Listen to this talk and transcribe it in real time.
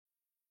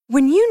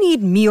When you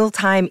need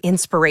mealtime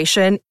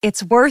inspiration,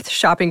 it's worth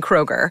shopping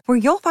Kroger, where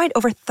you'll find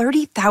over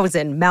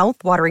 30,000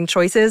 mouth-watering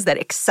choices that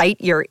excite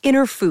your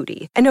inner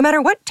foodie. And no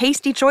matter what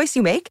tasty choice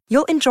you make,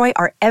 you'll enjoy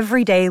our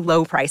everyday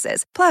low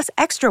prices, plus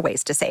extra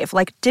ways to save,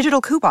 like digital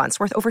coupons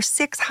worth over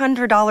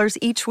 $600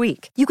 each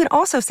week. You can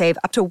also save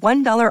up to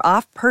 $1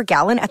 off per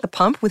gallon at the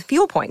pump with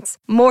fuel points.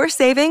 More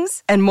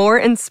savings and more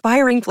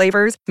inspiring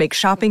flavors make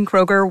shopping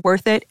Kroger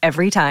worth it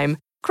every time.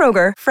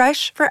 Kroger,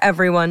 fresh for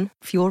everyone.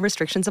 Fuel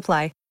restrictions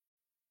apply.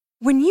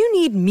 When you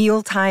need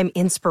mealtime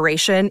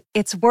inspiration,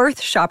 it's worth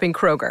shopping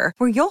Kroger,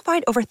 where you'll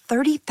find over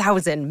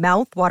 30,000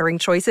 mouth-watering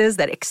choices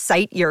that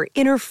excite your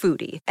inner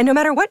foodie. And no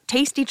matter what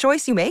tasty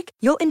choice you make,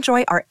 you'll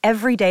enjoy our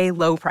everyday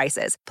low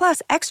prices,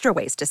 plus extra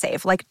ways to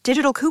save, like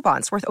digital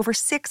coupons worth over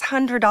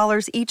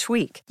 $600 each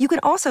week. You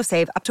can also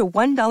save up to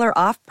 $1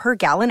 off per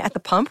gallon at the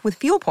pump with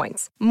fuel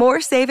points.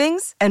 More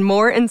savings and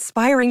more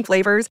inspiring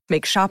flavors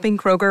make shopping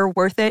Kroger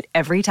worth it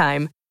every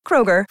time.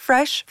 Kroger,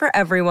 fresh for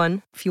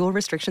everyone. Fuel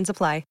restrictions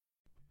apply.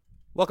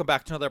 Welcome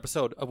back to another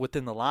episode of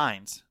Within the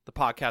Lines, the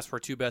podcast where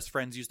two best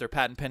friends use their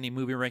patent-pending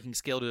movie ranking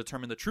scale to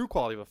determine the true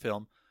quality of a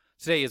film.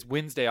 Today is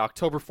Wednesday,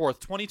 October 4th,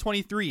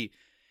 2023,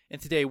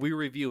 and today we're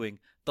reviewing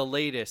the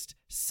latest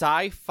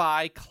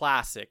sci-fi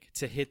classic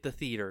to hit the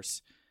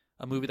theaters,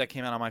 a movie that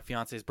came out on my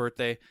fiance's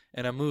birthday,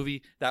 and a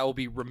movie that will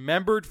be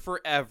remembered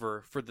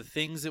forever for the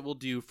things it will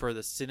do for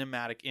the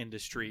cinematic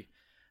industry,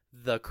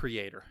 The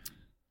Creator.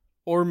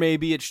 Or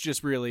maybe it's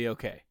just really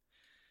okay.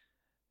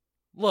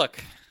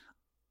 Look,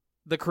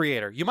 The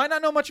Creator. You might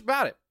not know much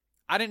about it.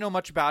 I didn't know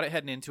much about it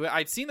heading into it.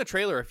 I'd seen the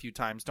trailer a few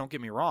times, don't get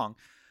me wrong.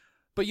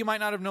 But you might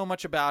not have known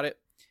much about it.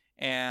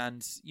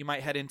 And you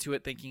might head into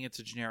it thinking it's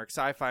a generic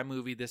sci-fi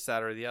movie, this,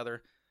 that, or the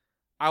other.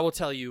 I will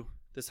tell you,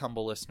 this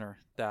humble listener,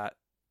 that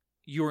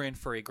you are in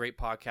for a great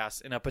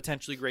podcast and a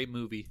potentially great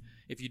movie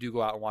if you do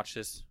go out and watch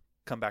this.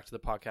 Come back to the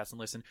podcast and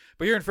listen.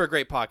 But you're in for a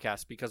great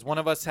podcast because one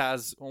of us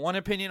has one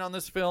opinion on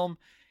this film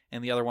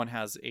and the other one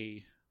has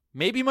a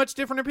maybe much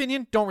different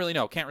opinion. Don't really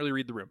know. Can't really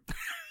read the room.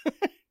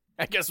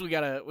 I guess we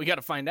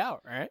gotta find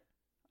out, right?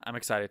 I'm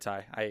excited,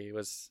 Ty. I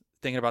was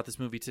thinking about this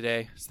movie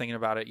today. I was thinking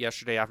about it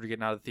yesterday after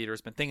getting out of the theaters.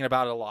 Been thinking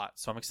about it a lot,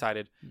 so I'm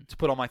excited to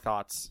put all my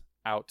thoughts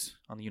out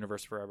on the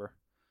universe forever.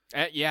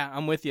 Yeah,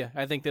 I'm with you.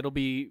 I think that'll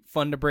be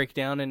fun to break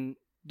down and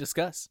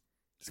discuss.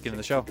 Let's get into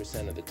the show.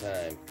 60% of the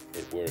time,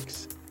 it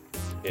works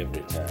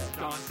every time.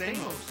 Don Samos.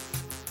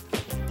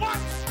 What?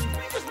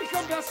 We just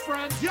become best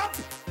friends? Yup.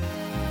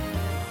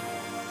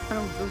 I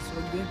don't feel so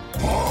good.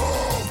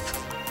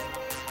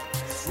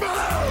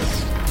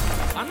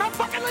 Smash! I'm not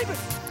fucking leaving!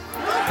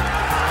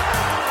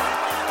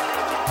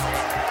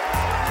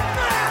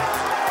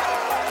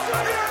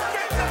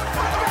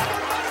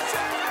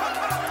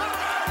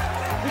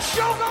 The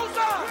show goes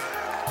on!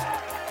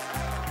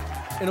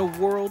 In a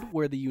world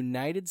where the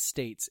United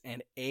States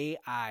and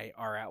AI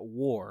are at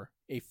war,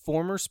 a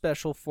former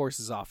Special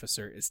Forces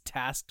officer is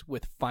tasked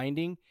with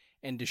finding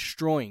and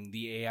destroying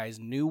the AI's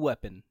new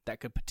weapon that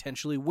could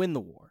potentially win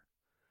the war.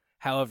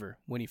 However,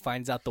 when he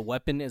finds out the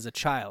weapon is a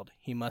child,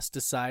 he must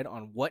decide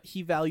on what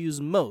he values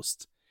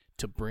most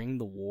to bring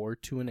the war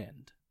to an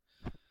end.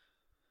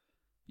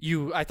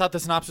 I thought the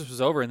synopsis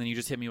was over, and then you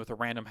just hit me with a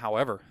random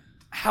however.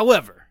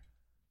 However.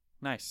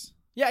 Nice.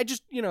 Yeah, I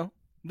just,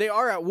 they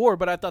are at war,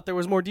 but I thought there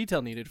was more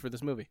detail needed for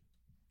this movie.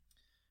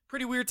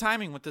 Pretty weird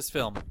timing with this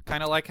film.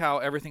 Kind of like how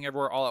Everything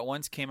Everywhere All at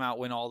Once came out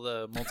when all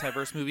the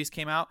multiverse movies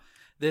came out.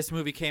 This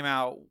movie came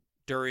out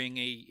in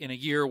a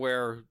year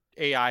where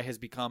AI has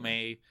become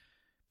a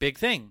big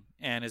thing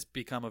and has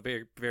become a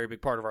very, very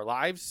big part of our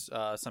lives.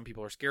 Some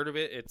people are scared of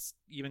it. It's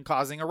even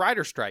causing a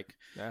writer strike.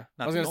 Yeah,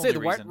 Not I was the going to say only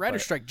the reason, writer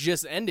but- strike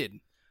just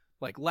ended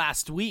like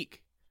last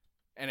week,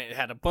 and it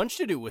had a bunch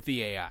to do with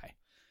the AI.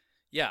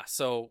 Yeah,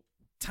 so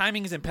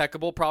timing is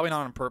impeccable. Probably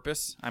not on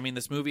purpose. I mean,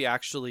 this movie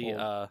actually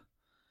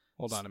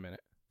Hold on a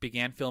minute.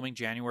 began filming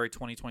January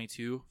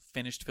 2022,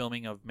 finished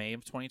filming of May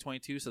of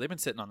 2022. So they've been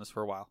sitting on this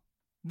for a while.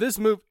 This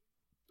movie.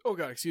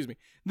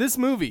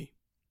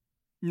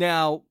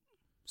 Now,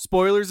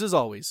 spoilers as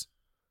always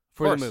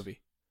for the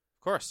movie.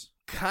 Of course.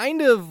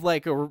 Kind of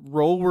like a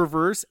role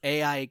reverse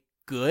AI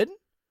good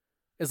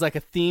is like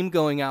a theme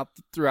going out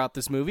throughout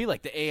this movie.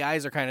 Like the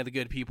AIs are kind of the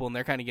good people and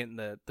they're kind of getting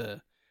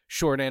the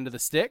short end of the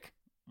stick.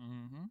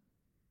 Mm-hmm.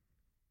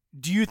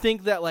 Do you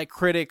think that like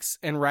critics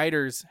and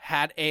writers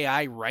had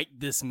AI write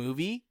this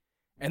movie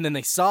and then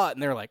they saw it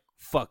and they're like,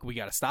 fuck, we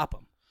got to stop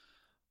them?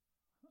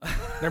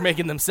 They're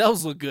making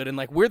themselves look good and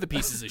like we're the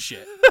pieces of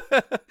shit.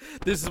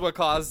 This is what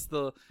caused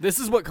the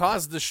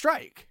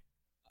strike.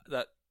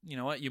 That, you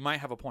know what? You might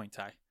have a point,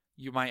 Ty.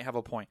 You might have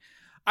a point.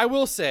 I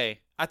will say,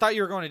 I thought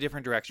you were going a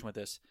different direction with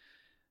this.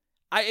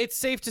 It's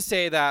safe to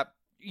say that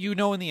in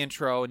the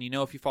intro, and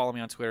if you follow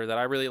me on Twitter, that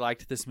I really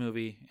liked this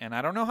movie, and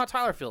I don't know how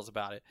Tyler feels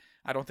about it.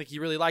 I don't think he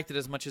really liked it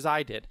as much as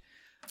I did.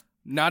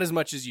 Not as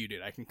much as you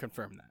did. I can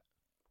confirm that.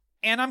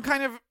 And I'm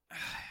kind of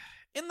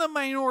in the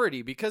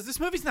minority because this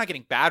movie's not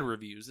getting bad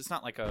reviews. It's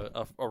not like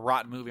a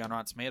rotten movie on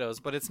Rotten Tomatoes,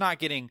 but it's not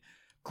getting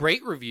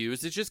great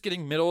reviews. It's just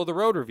getting middle of the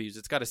road reviews.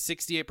 It's got a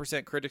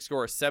 68% critic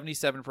score, a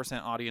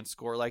 77% audience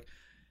score. Like,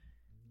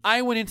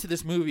 I went into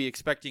this movie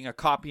expecting a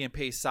copy and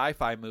paste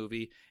sci-fi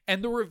movie,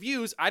 and the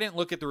reviews, I didn't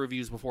look at the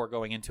reviews before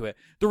going into it.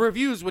 The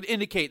reviews would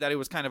indicate that it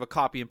was kind of a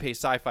copy and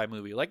paste sci-fi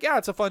movie. Like, yeah,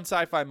 it's a fun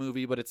sci-fi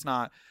movie, but it's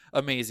not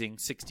amazing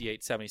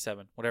 68,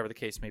 77, whatever the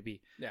case may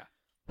be. Yeah.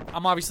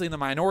 I'm obviously in the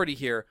minority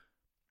here.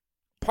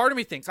 Part of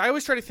me thinks, I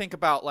always try to think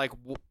about like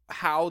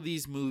how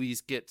these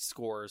movies get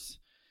scores.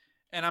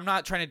 And I'm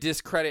not trying to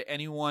discredit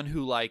anyone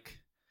who like,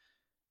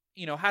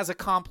 you know, has a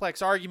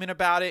complex argument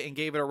about it and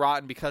gave it a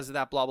rotten because of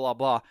that, blah, blah,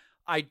 blah.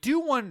 I do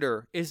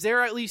wonder, is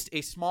there at least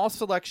a small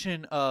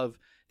selection of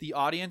the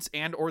audience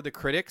and or the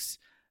critics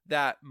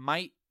that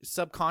might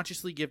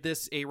subconsciously give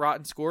this a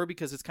rotten score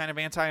because it's kind of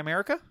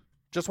anti-America?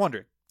 Just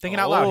wondering. Thinking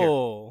out loud here.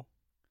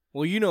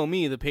 Well, you know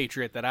me, the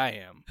patriot that I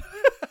am.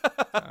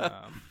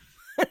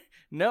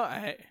 No,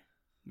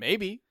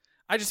 maybe.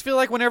 I just feel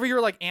like whenever you're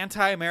like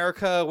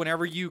anti-America,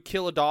 whenever you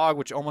kill a dog,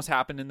 which almost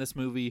happened in this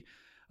movie,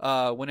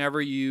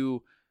 whenever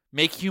you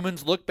make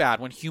humans look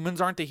bad, when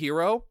humans aren't the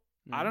hero,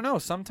 I don't know.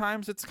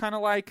 Sometimes it's kind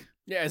of like...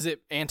 Yeah, is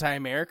it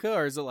anti-America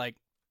or is it like,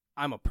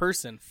 I'm a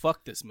person,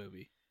 fuck this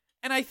movie?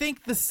 And I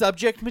think the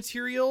subject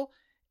material,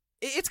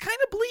 it's kind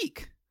of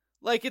bleak.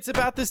 Like, it's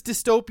about this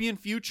dystopian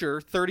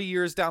future 30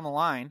 years down the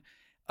line,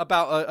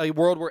 about a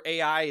world where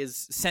AI is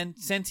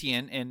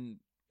sentient and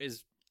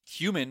is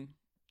human,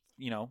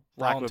 you know,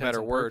 lack of a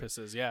better word.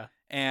 Purposes, yeah.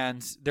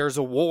 And there's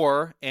a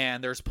war,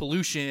 and there's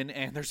pollution,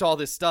 and there's all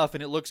this stuff,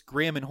 and it looks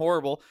grim and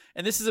horrible.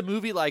 And this is a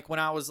movie, like, when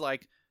I was,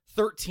 like,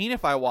 13,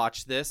 if I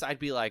watched this, I'd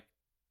be like,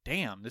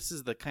 damn, this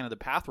is the kind of the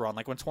path we're on.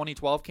 Like, when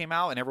 2012 came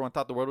out, and everyone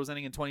thought the world was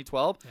ending in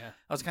 2012,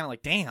 I was kind of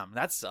like, damn,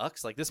 that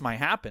sucks. Like, this might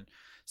happen.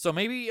 So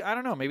maybe, I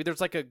don't know, maybe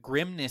there's, like, a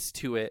grimness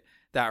to it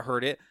that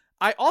hurt it.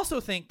 I also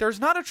think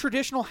there's not a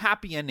traditional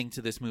happy ending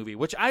to this movie,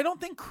 which I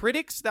don't think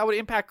that would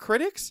impact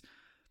critics.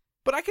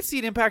 But I could see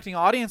it impacting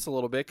audience a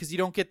little bit because you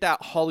don't get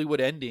that Hollywood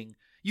ending.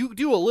 You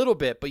do a little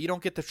bit, but you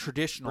don't get the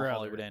traditional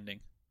Hollywood ending.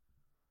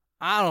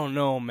 I don't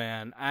know,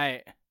 man.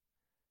 I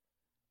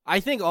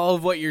think all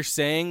of what you're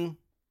saying,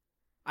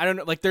 I don't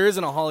know. Like, there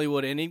isn't a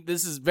Hollywood ending.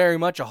 This is very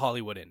much a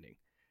Hollywood ending.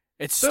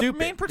 It's stupid. The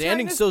main The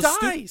ending's protagonist so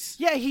dies.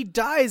 stupid. Yeah, he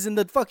dies, and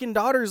the fucking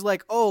daughter's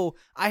like, oh,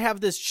 I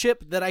have this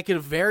chip that I could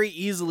very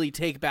easily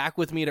take back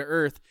with me to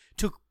Earth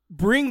to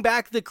bring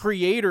back the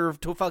creator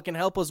to fucking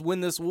help us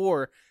win this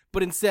war.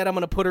 But instead, I'm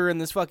going to put her in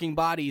this fucking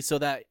body so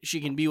that she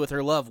can be with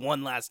her love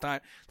one last time.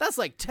 That's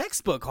like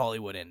textbook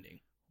Hollywood ending.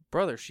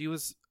 Brother, she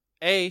was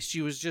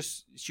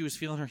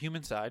feeling her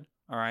human side.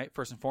 All right,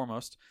 first and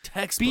foremost.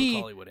 Textbook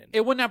Hollywood ending.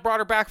 It wouldn't have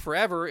brought her back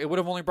forever. It would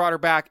have only brought her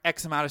back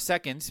X amount of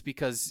seconds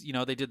because, you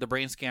know, they did the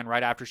brain scan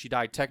right after she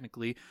died,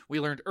 technically.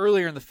 We learned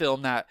earlier in the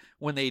film that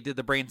when they did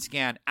the brain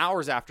scan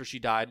hours after she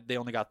died, they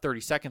only got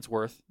 30 seconds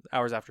worth.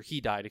 Hours after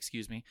he died,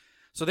 excuse me.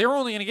 So they were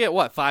only going to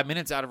get, 5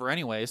 minutes out of her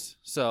anyways.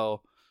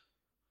 So...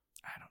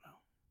 I don't know.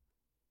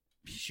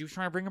 She was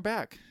trying to bring her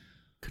back.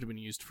 Could have been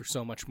used for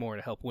so much more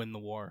to help win the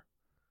war.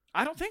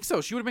 I don't think so.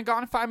 She would have been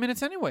gone in 5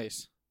 minutes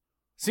anyways.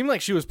 Seemed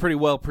like she was pretty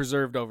well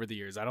preserved over the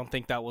years. I don't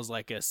think that was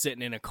like a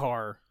sitting in a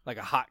car, like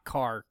a hot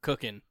car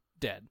cooking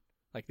dead,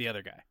 like the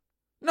other guy.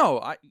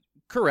 No,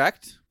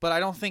 correct. But I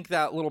don't think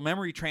that little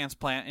memory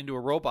transplant into a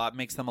robot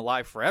makes them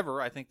alive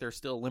forever. I think there's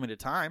still a limited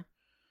time.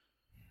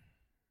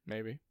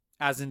 Maybe.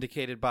 As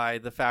indicated by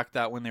the fact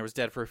that when they was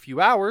dead for a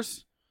few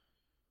hours...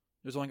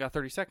 It was only got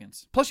 30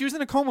 seconds. Plus, she was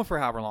in a coma for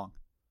however long.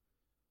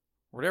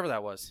 Whatever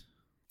that was.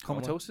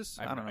 Comatosis?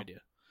 I have don't no know. idea.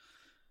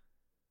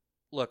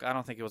 Look, I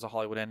don't think it was a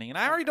Hollywood ending. And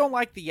I already don't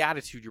like the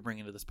attitude you're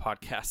bringing to this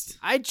podcast.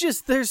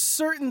 There's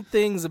certain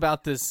things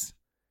about this.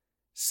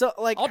 So,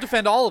 like... I'll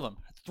defend all of them.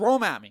 Throw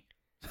them at me.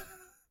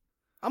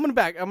 we're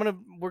going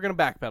to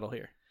backpedal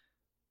here.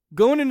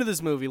 Going into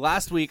this movie,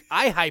 last week,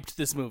 I hyped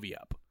this movie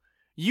up.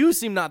 You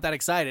seem not that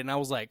excited, and I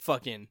was like,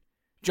 fucking...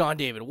 John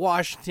David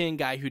Washington,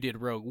 guy who did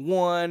Rogue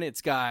One.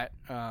 It's got,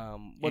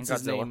 what's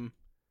his name?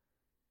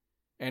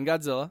 And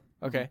Godzilla.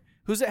 Okay. Mm-hmm.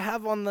 Who's it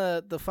have on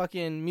the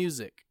fucking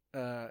music?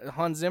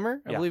 Hans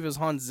Zimmer? I believe it was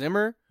Hans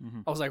Zimmer.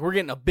 Mm-hmm. I was like, we're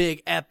getting a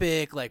big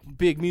epic, like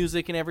big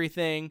music and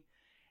everything.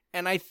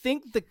 And I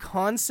think the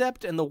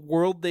concept and the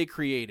world they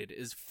created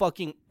is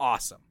fucking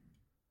awesome.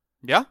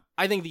 Yeah?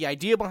 I think the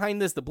idea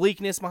behind this, the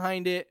bleakness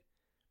behind it,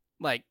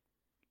 like,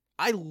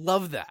 I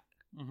love that.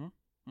 Mm-hmm.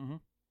 Mm-hmm.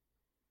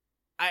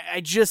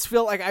 I just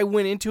feel like I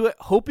went into it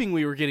hoping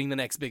we were getting the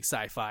next big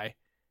sci-fi.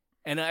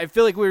 And I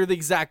feel like we were the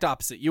exact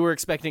opposite. You were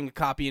expecting a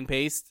copy and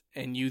paste,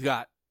 and you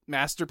got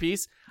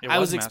Masterpiece. I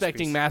was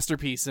expecting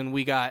Masterpiece, and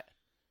we got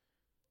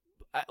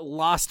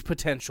lost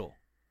potential.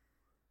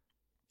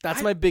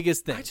 That's my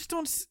biggest thing. I just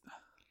don't...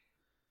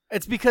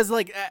 It's because,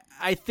 like,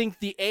 I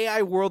think the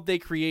AI world they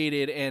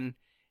created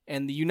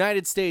and the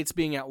United States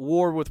being at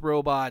war with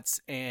robots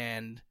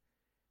and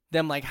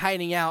them, like,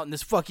 hiding out in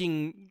this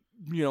fucking...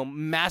 you know,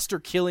 master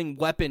killing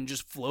weapon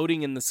just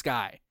floating in the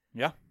sky.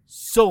 Yeah.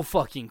 So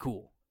fucking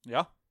cool.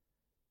 Yeah.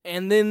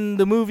 And then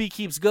the movie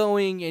keeps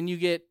going and you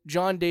get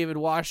John David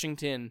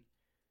Washington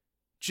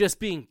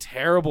just being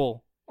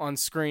terrible on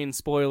screen,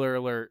 spoiler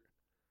alert.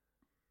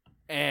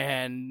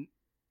 And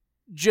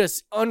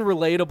just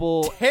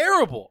unrelatable.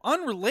 Terrible.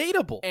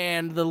 Unrelatable.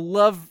 And the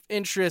love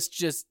interest,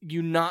 just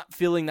you not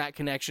feeling that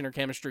connection or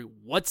chemistry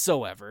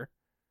whatsoever.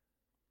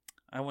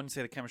 I wouldn't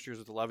say the chemistry was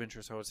with the love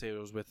interest. I would say it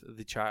was with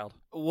the child.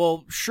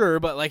 Well, sure,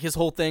 but like his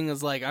whole thing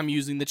is like, I'm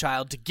using the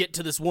child to get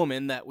to this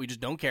woman that we just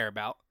don't care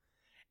about.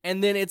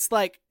 And then it's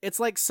like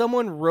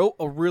someone wrote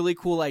a really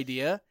cool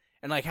idea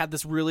and like had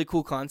this really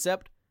cool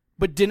concept,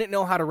 but didn't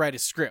know how to write a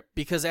script,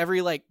 because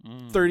every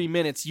 30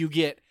 minutes you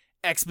get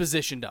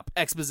expositioned up.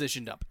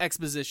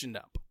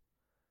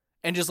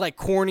 And just like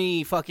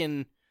corny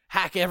fucking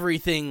hack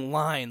everything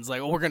lines.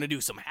 Like, oh, we're going to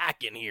do some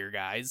hacking here,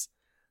 guys.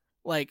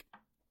 Like,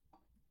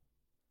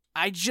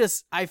 I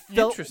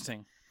felt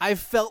interesting. I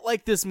felt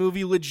like this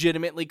movie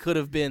legitimately could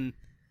have been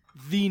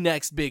the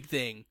next big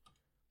thing.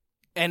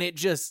 And it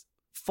just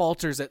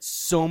falters at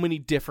so many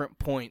different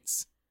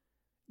points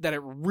that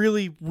it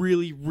really,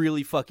 really,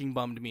 really fucking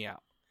bummed me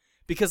out.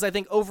 Because I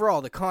think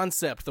overall, the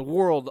concept, the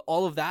world,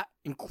 all of that,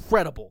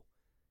 incredible.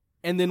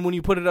 And then when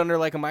you put it under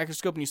like a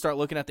microscope and you start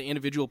looking at the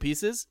individual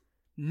pieces,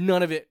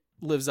 none of it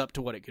lives up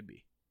to what it could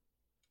be.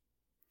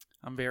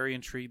 I'm very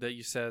intrigued that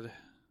you said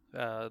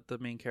the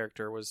main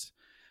character was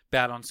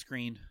bad on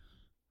screen.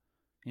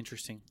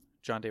 Interesting.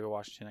 John David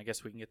Washington. I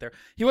guess we can get there.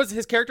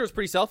 His character was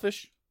pretty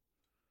selfish.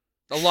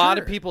 A lot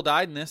of people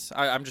died in this.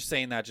 I'm just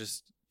saying that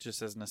just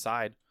as an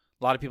aside.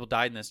 A lot of people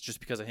died in this just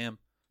because of him.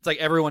 It's like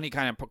everyone he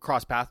kind of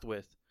crossed paths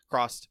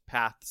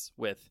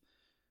with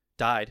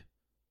died.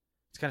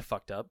 It's kind of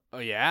fucked up. Oh,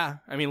 yeah.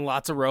 I mean,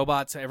 lots of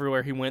robots.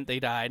 Everywhere he went, they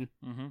died.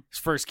 Mm-hmm. His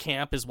first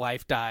camp, his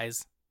wife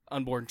dies.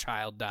 Unborn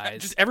child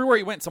dies. Just everywhere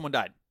he went, someone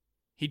died.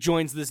 He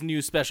joins this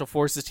new special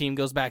forces team,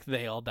 goes back,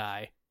 they all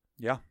die.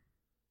 Yeah.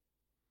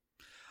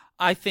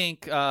 I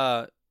think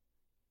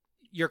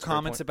your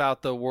comments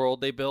about the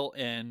world they built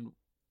and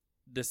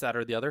this, that,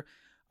 or the other,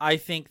 I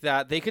think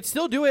that they could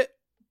still do it.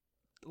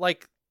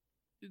 Like,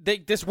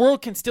 this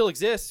world can still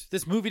exist.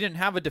 This movie didn't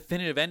have a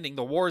definitive ending.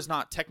 The war is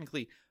not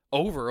technically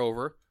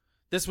over.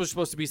 This was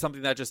supposed to be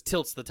something that just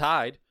tilts the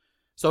tide.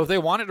 So if they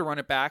wanted to run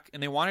it back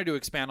and they wanted to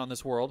expand on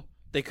this world,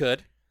 they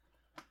could.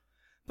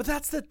 But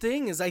that's the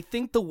thing, is I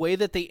think the way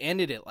that they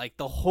ended it, like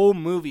the whole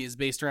movie is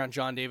based around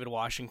John David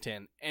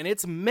Washington, and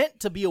it's meant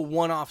to be a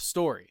one-off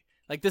story.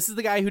 Like, this is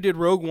the guy who did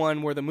Rogue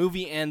One, where the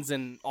movie ends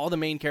and all the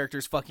main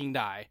characters fucking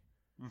die.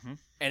 Mm-hmm.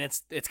 And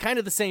it's kind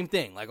of the same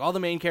thing. Like, all the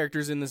main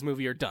characters in this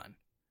movie are done.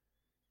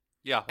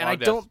 Yeah. And I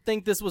don't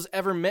think this was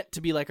ever meant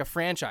to be like a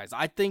franchise.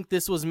 I think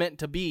this was meant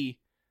to be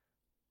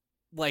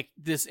like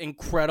this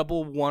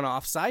incredible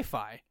one-off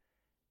sci-fi.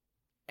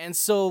 And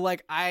so,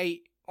 like,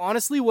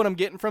 honestly, what I'm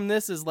getting from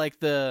this is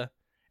like and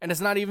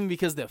it's not even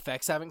because the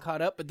effects haven't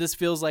caught up, but this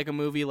feels like a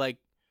movie like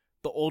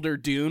the older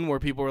Dune, where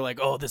people were like,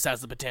 oh, this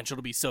has the potential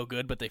to be so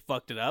good, but they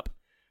fucked it up.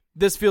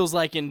 This feels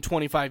like in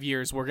 25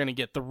 years, we're going to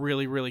get the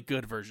really, really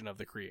good version of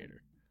the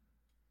creator.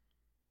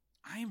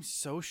 I am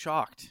so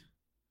shocked.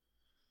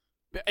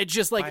 It's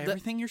just like by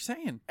everything you're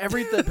saying.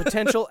 The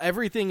potential,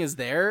 everything is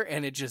there,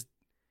 and it just,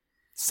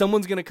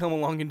 someone's going to come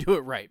along and do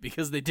it right,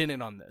 because they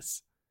didn't on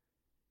this.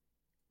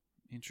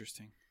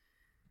 Interesting.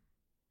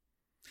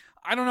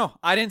 I don't know.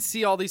 I didn't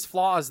see all these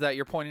flaws that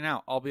you're pointing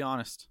out. I'll be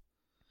honest.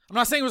 I'm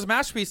not saying it was a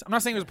masterpiece. I'm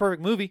not saying it was a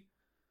perfect movie.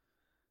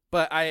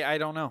 But I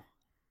don't know.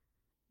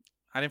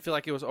 I didn't feel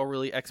like it was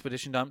overly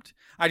expedition dumped.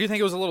 I do think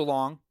it was a little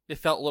long. It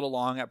felt a little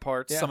long at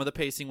parts. Yeah. Some of the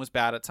pacing was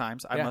bad at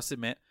times, I must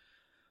admit.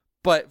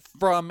 But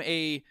from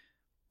a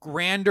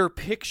grander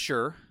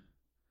picture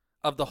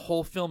of the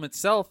whole film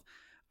itself,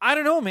 I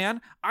don't know,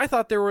 man. I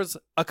thought there was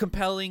a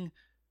compelling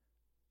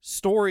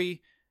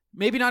story.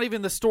 Maybe not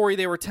even the story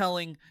they were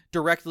telling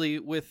directly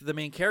with the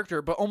main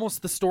character, but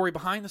almost the story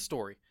behind the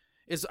story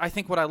is, I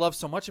think, what I love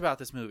so much about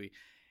this movie.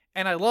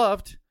 And I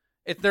loved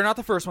it. They're not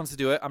the first ones to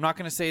do it. I'm not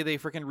going to say they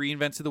freaking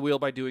reinvented the wheel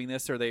by doing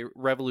this or they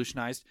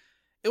revolutionized.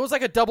 It was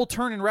like a double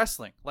turn in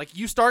wrestling. Like,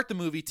 you start the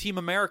movie, Team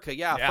America,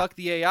 fuck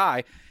the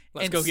AI.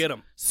 Let's go get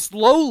them.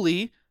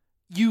 Slowly,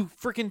 you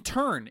freaking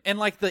turn. And,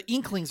 like, the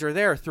inklings are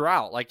there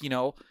throughout. Like, you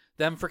know,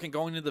 them freaking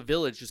going into the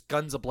village, just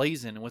guns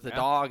a-blazing with a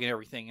dog and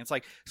everything. It's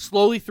like,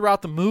 slowly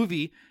throughout the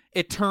movie,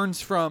 it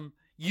turns from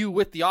you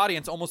with the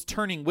audience almost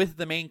turning with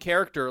the main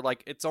character.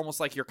 Like, it's almost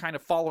like you're kind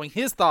of following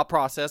his thought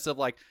process of,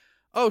 like,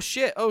 oh,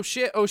 shit.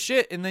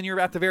 And then you're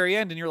at the very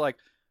end, and you're, like,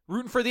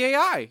 rooting for the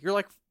AI. You're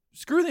like,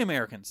 screw the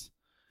Americans.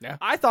 Yeah.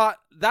 I thought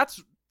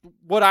that's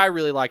what I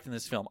really liked in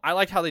this film. I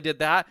liked how they did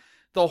that.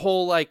 The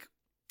whole, like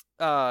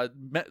I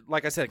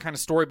said, kind of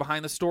story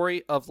behind the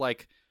story of,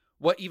 like,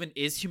 what even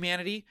is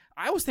humanity.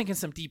 I was thinking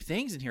some deep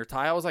things in here,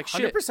 Ty. I was like,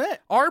 shit, 100%.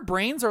 Our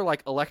brains are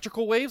like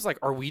electrical waves. Like,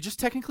 are we just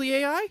technically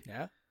AI?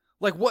 Yeah.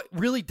 Like, what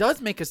really does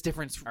make us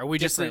different? Are we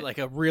just like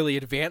a really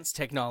advanced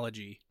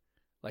technology?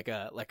 Like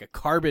a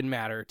carbon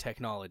matter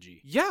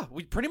technology? Yeah,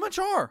 we pretty much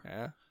are.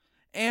 Yeah.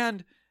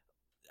 And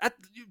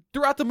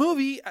throughout the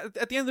movie,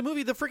 at the end of the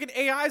movie, the freaking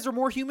AIs are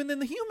more human than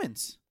the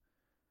humans.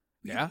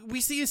 Yeah.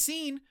 We see a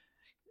scene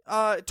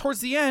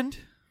towards the end,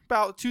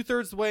 about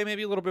 2/3 the way,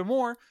 maybe a little bit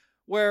more,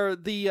 where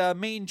the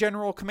main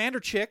general commander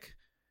chick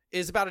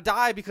is about to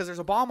die because there's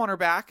a bomb on her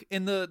back,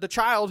 and the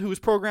child who was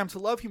programmed to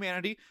love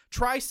humanity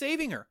tries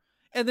saving her.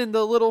 And then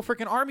the little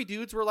freaking army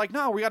dudes were like,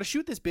 no, we got to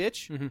shoot this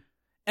bitch. Mm-hmm.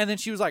 And then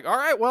she was like, all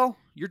right, well,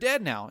 you're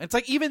dead now. It's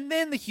like, even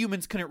then the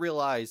humans couldn't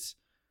realize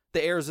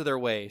the errors of their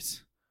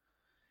ways.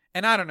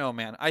 And I don't know,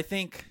 man. I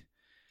think,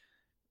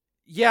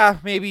 yeah,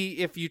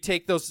 maybe if you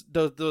take those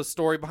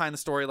story behind the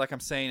story, like I'm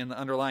saying, and the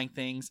underlying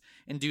things,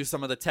 and do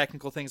some of the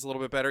technical things a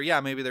little bit better,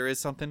 yeah, maybe there is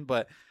something.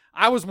 But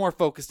I was more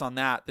focused on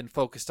that than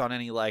focused on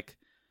any, like,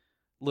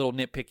 little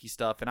nitpicky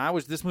stuff. And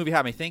this movie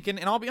had me thinking,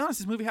 and I'll be honest,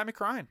 this movie had me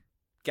crying.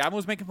 Gavin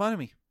was making fun of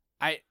me.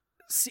 I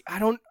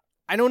don't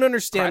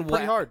understand Cried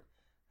pretty hard.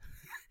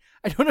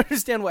 I don't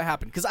understand what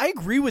happened, because I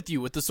agree with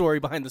you with the story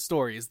behind the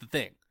story is the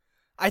thing.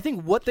 I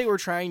think what they were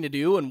trying to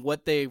do and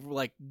what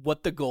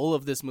the goal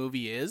of this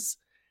movie is,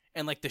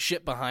 and like the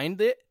shit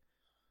behind it,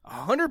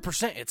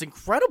 100%, it's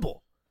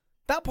incredible.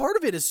 That part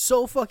of it is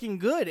so fucking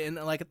good and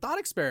like a thought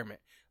experiment.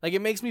 Like,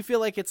 it makes me feel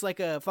like it's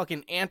like a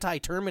fucking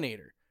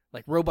anti-Terminator.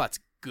 Like, robots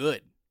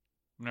good.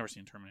 I've never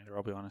seen Terminator,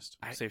 I'll be honest.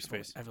 Safe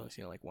space. I've only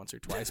seen it like once or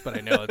twice, but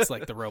I know it's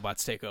like the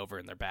robots take over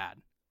and they're bad.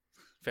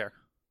 Fair.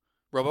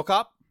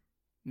 RoboCop?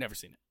 Never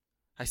seen it.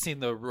 I seen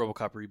the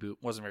RoboCop reboot.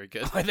 Wasn't very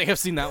good. I think I've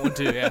seen that one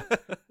too, yeah.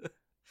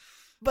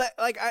 But,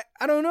 like,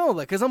 I don't know,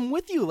 like, because I'm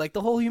with you, like,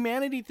 the whole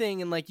humanity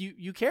thing, and, like,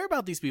 you care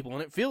about these people,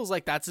 and it feels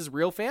like that's his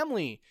real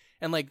family.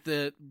 And, like,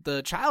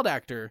 the child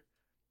actor,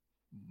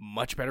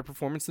 much better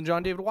performance than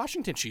John David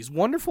Washington. She's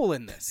wonderful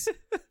in this.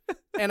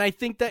 And I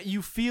think that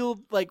you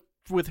feel, like,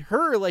 with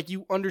her, like,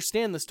 you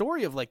understand the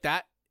story of, like,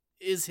 that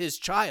is his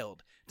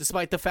child,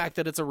 despite the fact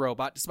that it's a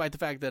robot, despite the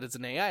fact that it's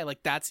an AI,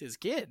 like, that's his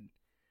kid.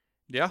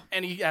 Yeah.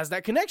 And he has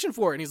that connection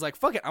for it, and he's like,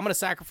 fuck it, I'm going to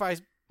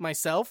sacrifice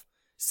myself,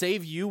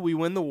 save you, we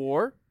win the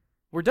war.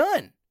 We're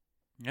done.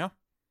 Yeah.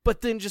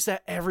 But then just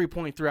at every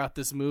point throughout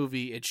this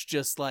movie, it's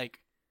just like,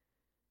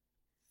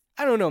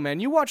 I don't know, man.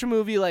 You watch a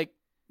movie like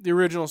the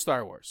original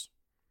Star Wars.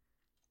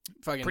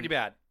 Fucking pretty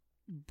bad.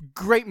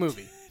 Great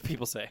movie.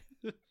 People say.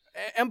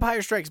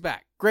 Empire Strikes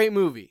Back. Great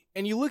movie.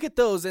 And you look at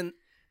those, and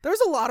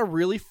there's a lot of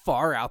really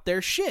far out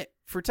there shit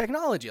for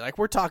technology. Like,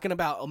 we're talking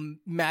about a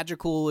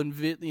magical,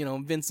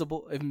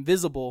 invisible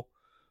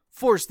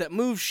force that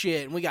moves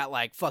shit, and we got,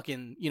 like,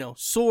 fucking,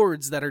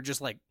 swords that are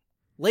just, like,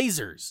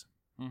 lasers.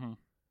 Mm-hmm.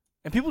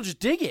 And people just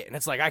dig it. And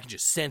it's like, I can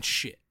just sense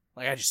shit.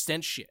 Like, I just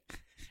sense shit.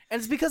 And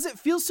it's because it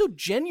feels so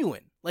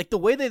genuine. Like, the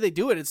way that they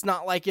do it, it's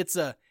not like it's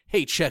a,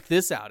 hey, check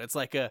this out. It's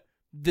like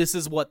this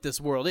is what this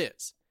world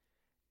is.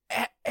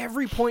 At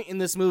every point in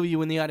this movie,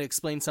 when they ought to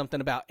explain something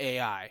about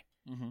AI,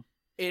 mm-hmm.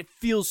 it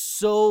feels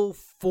so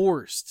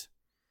forced.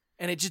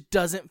 And it just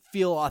doesn't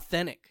feel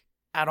authentic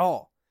at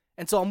all.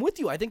 And so I'm with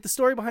you. I think the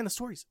story behind the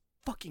story is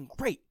fucking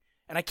great.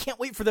 And I can't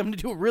wait for them to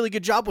do a really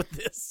good job with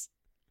this.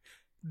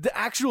 The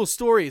actual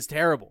story is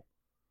terrible.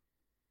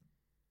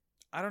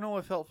 I don't know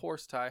what felt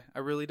forced, Ty. I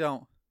really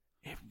don't.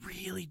 It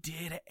really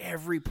did at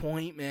every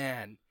point,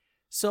 man.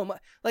 So,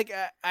 like,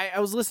 I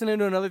was listening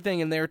to another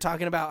thing, and they were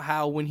talking about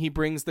how when he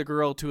brings the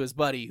girl to his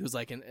buddy, who's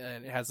like,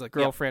 has a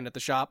girlfriend at the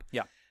shop.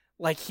 Yeah.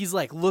 Like, he's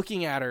like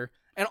looking at her,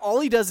 and all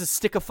he does is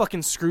stick a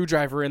fucking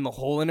screwdriver in the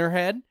hole in her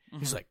head. Mm-hmm.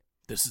 He's like,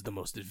 this is the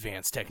most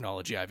advanced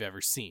technology I've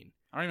ever seen.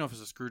 I don't even know if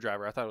it's a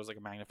screwdriver. I thought it was like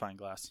a magnifying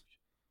glass.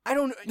 I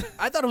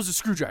thought it was a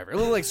screwdriver. It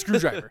looked like a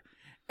screwdriver.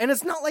 And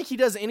it's not like he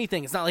does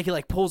anything. It's not like he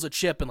like pulls a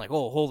chip and like,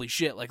 oh, holy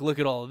shit, like look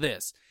at all of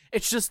this.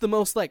 It's just the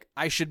most like,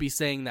 I should be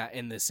saying that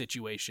in this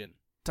situation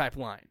type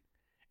line.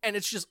 And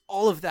it's just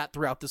all of that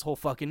throughout this whole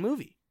fucking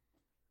movie.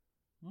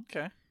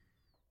 Okay.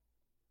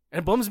 And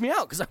it bums me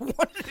out because I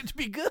wanted it to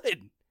be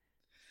good.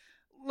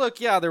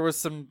 Look, yeah, there was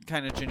some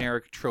kind of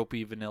generic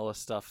tropey vanilla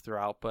stuff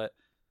throughout, but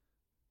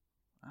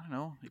I don't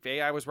know. If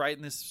AI was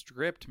writing this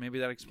script, maybe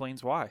that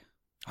explains why.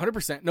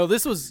 100%. No,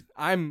 this was,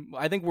 I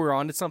think we're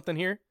on to something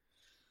here.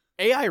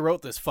 AI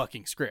wrote this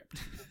fucking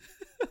script.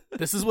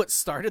 This is what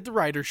started the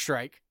writer's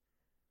strike.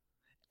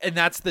 And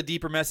that's the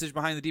deeper message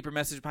behind the deeper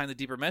message behind the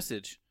deeper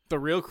message. The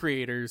real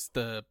creators,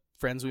 the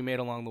friends we made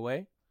along the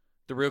way.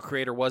 The real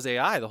creator was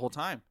AI the whole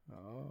time.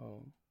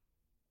 Oh.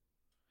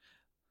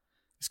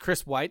 Is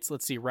Chris Weitz,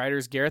 let's see,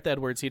 writers Gareth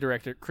Edwards, he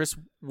directed Chris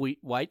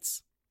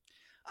Weitz.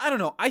 I don't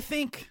know. I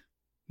think.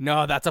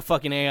 No, that's a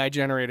fucking AI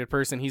generated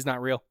person. He's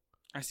not real.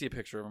 I see a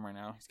picture of him right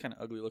now. He's kind of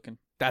ugly looking.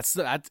 That's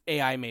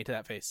AI made to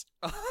that face.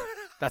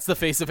 That's the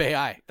face of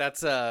AI.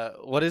 That's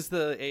what is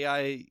the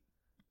AI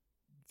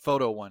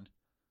photo one?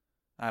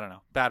 I don't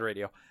know. Bad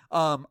radio.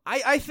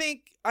 I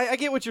think I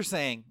get what you're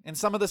saying, and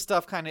some of the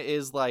stuff kind of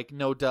is like,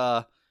 no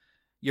duh.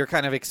 You're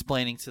kind of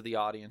explaining to the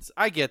audience.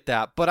 I get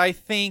that, but I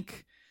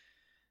think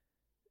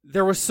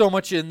there was so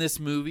much in this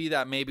movie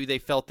that maybe they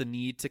felt the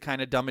need to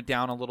kind of dumb it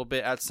down a little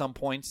bit at some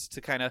points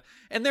to kind of,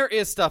 and there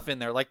is stuff in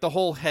there, like the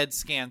whole head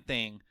scan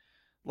thing.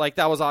 Like,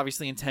 that was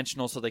obviously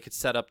intentional so they could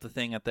set up the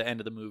thing at the end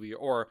of the movie.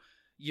 Or,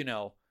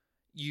 they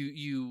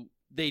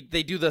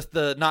do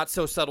the not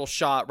so subtle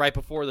shot right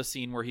before the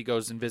scene where he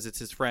goes and visits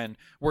his friend,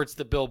 where it's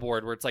the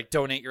billboard where it's like,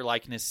 donate your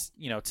likeness,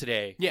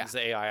 today. Yeah. Is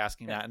the AI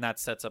asking that, and that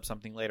sets up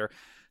something later.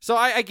 So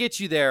I get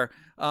you there.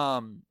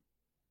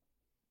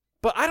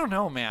 But I don't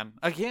know, man.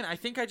 Again, I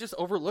think I just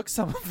overlooked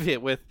some of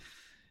it with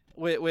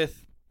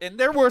and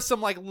there were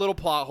some like little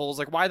plot holes,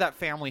 like why that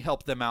family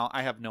helped them out.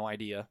 I have no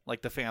idea.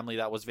 Like the family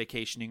that was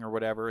vacationing or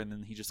whatever, and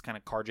then he just kind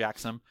of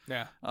carjacks them.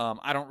 Yeah.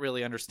 I don't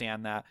really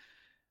understand that.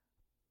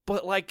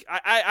 But like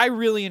I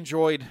really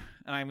enjoyed,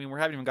 and I mean we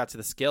haven't even got to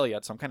the scale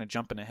yet, so I'm kind of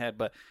jumping ahead,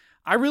 but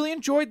I really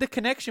enjoyed the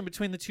connection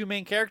between the two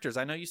main characters.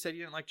 I know you said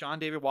you didn't like John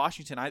David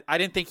Washington. I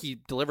didn't think he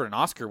delivered an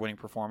Oscar-winning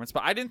performance,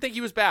 but I didn't think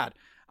he was bad.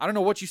 I don't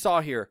know what you saw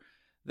here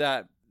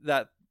that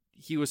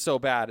he was so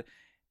bad.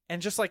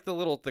 And just like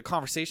the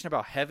conversation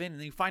about heaven, and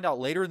then you find out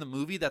later in the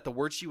movie that the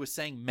word she was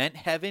saying meant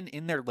heaven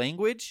in their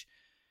language.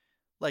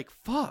 Like,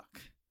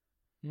 fuck.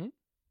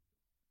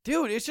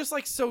 Dude, it's just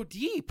like so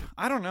deep.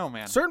 I don't know,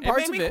 man. Certain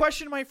parts it made me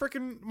question my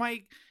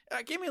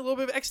gave me a little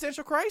bit of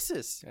existential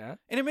crisis. Yeah.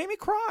 And it made me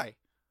cry.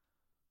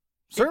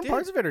 Certain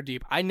parts of it are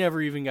deep. I never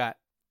even got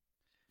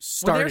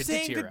started. When they're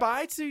saying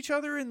goodbye to each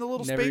other in the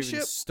little never spaceship.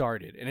 Even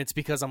started. And it's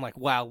because I'm like,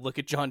 wow, look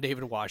at John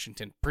David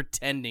Washington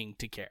pretending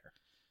to care.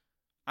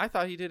 I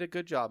thought he did a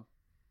good job.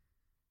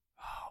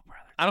 Oh,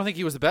 brother. I don't think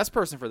he was the best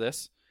person for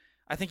this.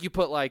 I think you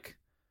put like,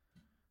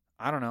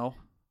 I don't know,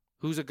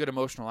 who's a good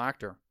emotional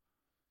actor?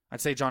 I'd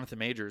say Jonathan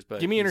Majors,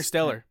 but give me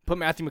Interstellar. Put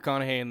Matthew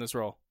McConaughey in this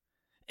role.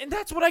 And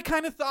that's what I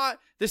kind of thought.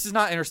 This is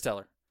not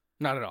Interstellar.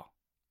 Not at all.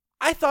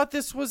 I thought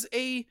this was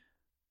I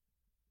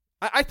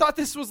thought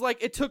this was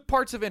like, it took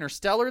parts of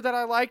Interstellar that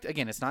I liked.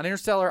 Again, it's not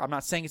Interstellar. I'm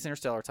not saying it's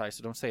Interstellar, Ty,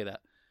 so don't say that.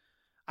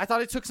 I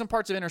thought it took some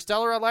parts of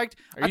Interstellar I liked.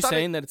 Are you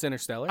saying that it's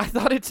Interstellar? I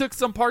thought it took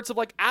some parts of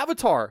like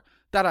Avatar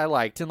that I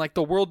liked and like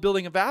the world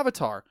building of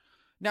Avatar.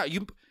 Now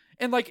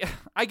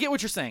I get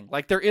what you're saying.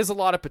 Like there is a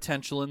lot of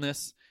potential in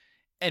this,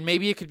 and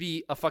maybe it could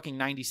be a fucking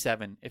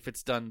 97 if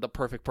it's done the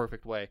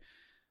perfect way.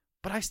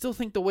 But I still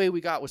think the way we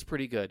got was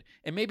pretty good.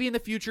 And maybe in the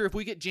future, if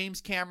we get James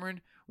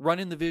Cameron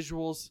running the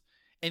visuals,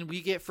 and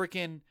we get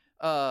freaking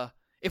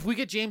if we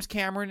get James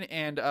Cameron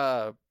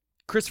and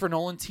Christopher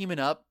Nolan teaming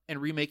up and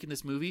remaking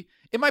this movie,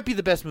 it might be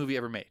the best movie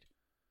ever made.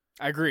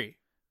 I agree.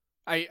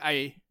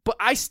 But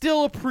I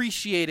still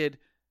appreciated.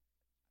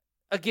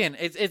 Again,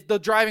 it's the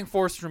driving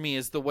force for me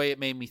is the way it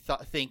made me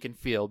think and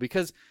feel.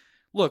 Because,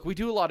 look, we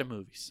do a lot of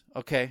movies,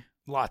 okay?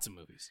 Lots of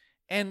movies.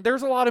 And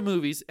there's a lot of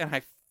movies, and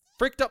I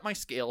fricked up my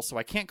scale, so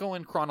I can't go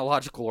in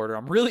chronological order.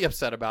 I'm really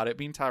upset about it.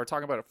 Me and Tyler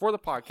talking about it for the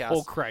podcast.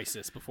 Whole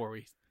crisis before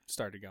we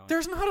started going.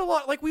 There's not a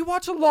lot. Like, we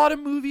watch a lot of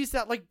movies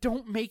that, like,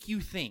 don't make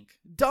you think.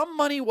 Dumb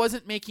Money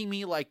wasn't making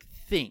me, like,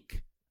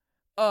 think.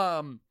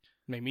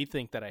 Made me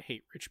think that I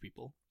hate rich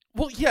people.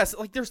 Well, yes,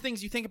 like there's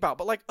things you think about,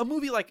 but like a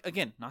movie like,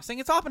 again, not saying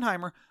it's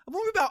Oppenheimer, a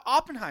movie about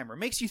Oppenheimer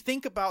makes you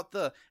think about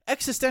the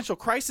existential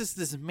crisis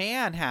this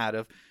man had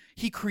of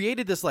he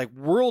created this like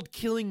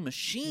world-killing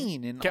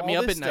machine and kept all me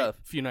up this at stuff. night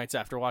a few nights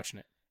after watching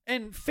it.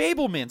 And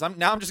Fablemans,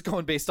 I'm just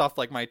going based off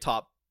like my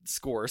top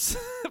scores.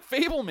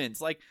 Fablemans,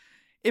 like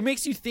it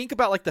makes you think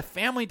about like the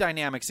family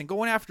dynamics and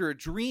going after a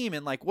dream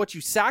and like what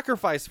you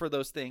sacrifice for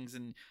those things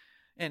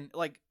and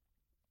like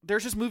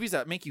there's just movies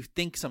that make you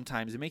think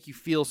sometimes and make you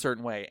feel a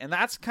certain way. And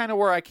that's kind of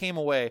where I came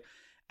away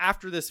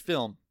after this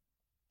film.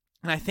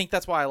 And I think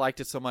that's why I liked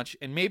it so much.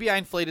 And maybe I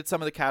inflated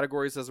some of the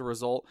categories as a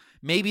result.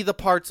 Maybe the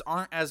parts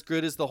aren't as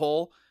good as the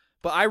whole,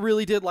 but I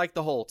really did like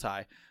the whole,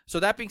 Ty. So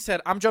that being said,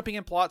 I'm jumping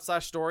in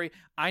plot/story.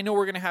 I know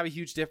we're going to have a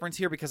huge difference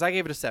here because I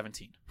gave it a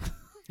 17.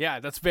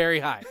 Yeah, that's very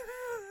high.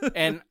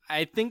 And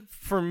I think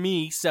for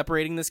me,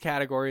 separating this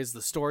category is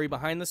the story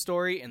behind the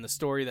story and the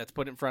story that's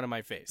put in front of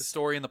my face. The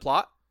story and the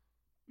plot?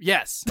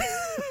 Yes.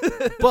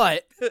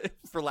 But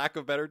for lack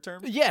of better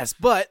terms? Yes,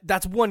 but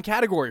that's one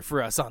category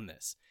for us on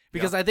this.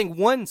 Because I think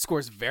one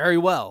scores very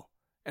well,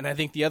 and I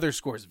think the other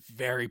scores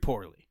very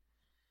poorly.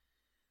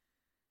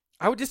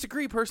 I would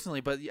disagree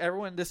personally, but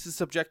everyone, this is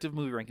subjective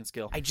movie ranking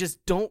scale. I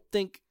just don't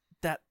think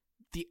that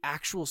the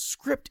actual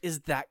script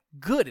is that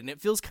good, and it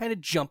feels kind of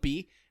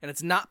jumpy, and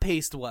it's not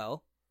paced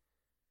well,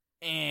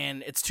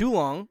 and it's too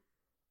long,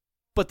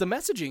 but the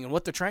messaging and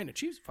what they're trying to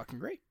achieve is fucking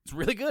great. It's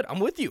really good. I'm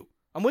with you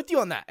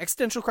on that.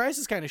 Existential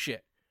crisis kind of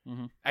shit.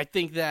 Mm-hmm. I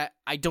think that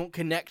I don't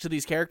connect to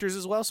these characters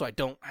as well, so I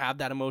don't have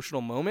that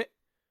emotional moment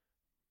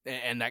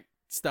and that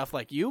stuff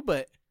like you,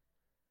 but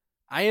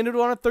I ended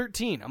on a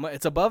 13.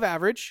 It's above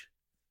average.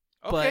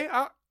 Okay,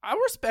 I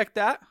respect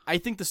that. I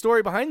think the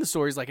story behind the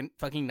story is like a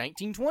fucking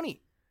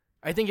 1920.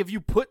 I think if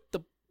you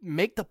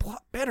make the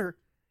plot better,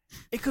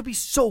 it could be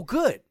so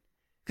good.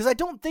 Because I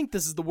don't think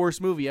this is the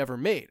worst movie ever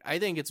made. I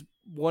think it's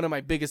one of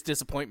my biggest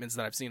disappointments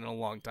that I've seen in a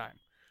long time.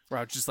 Where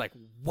I was just like,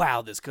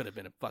 wow, this could have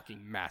been a fucking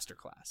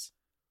masterclass.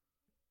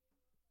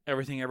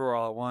 Everything Everywhere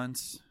All at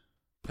Once,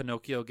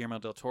 Pinocchio, Guillermo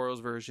del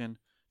Toro's version.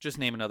 Just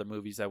name other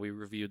movies that we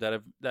reviewed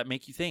that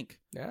make you think.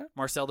 Yeah.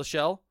 Marcel the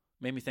Shell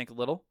made me think a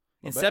little.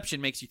 Inception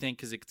makes you think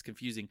because it's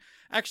confusing.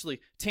 Actually,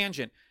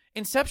 tangent.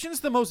 Inception is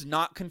the most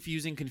not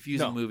confusing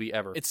movie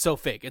ever. It's so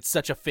fake. It's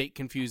such a fake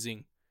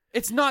confusing.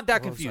 It's not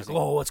that confusing.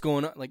 Like, what's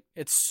going on? Like,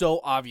 it's so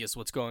obvious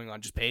what's going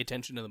on. Just pay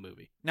attention to the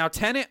movie. Now,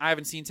 Tenet, I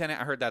haven't seen Tenet.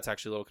 I heard that's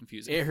actually a little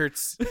confusing. It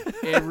hurts.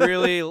 It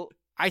really...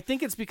 I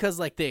think it's because,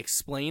 like, they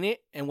explain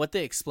it, and what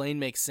they explain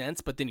makes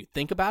sense, but then you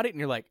think about it, and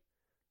you're like,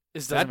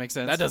 This doesn't make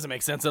sense. That doesn't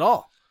make sense at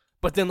all.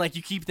 But then, like,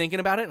 you keep thinking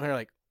about it, and they're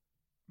like,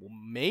 well,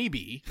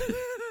 maybe.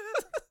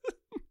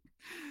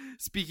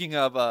 Speaking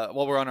of,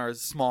 while we're on our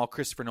small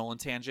Christopher Nolan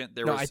tangent,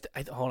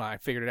 hold on, I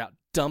figured it out.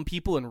 Dumb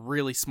people and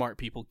really smart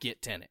people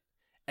get Tenet.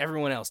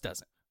 Everyone else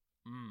doesn't.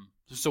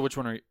 So which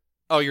one are you?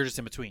 Oh, you're just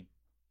in between.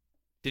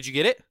 Did you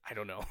get it? I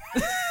don't know.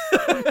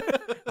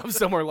 I'm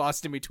somewhere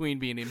lost in between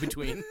being in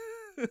between.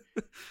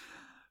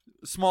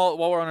 While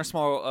we're on our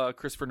small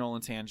Christopher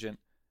Nolan tangent,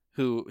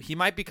 who he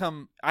might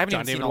become. I haven't John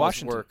even David seen all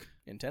Washington his work.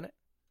 in Tenet.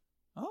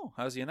 Oh,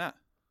 how's he in that?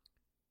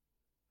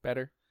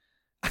 Better.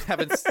 I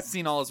haven't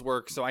seen all his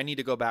work, so I need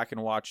to go back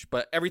and watch.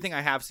 But everything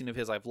I have seen of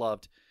his, I've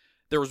loved.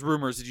 There was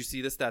rumors. Did you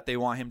see this? That they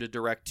want him to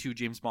direct 2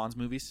 James Bond's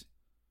movies.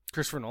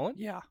 Christopher Nolan?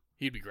 Yeah,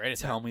 He'd be great at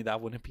that. tell me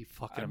that wouldn't be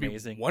fucking That'd be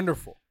amazing.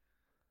 wonderful.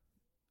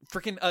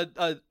 Freaking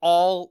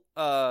all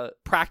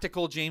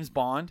practical James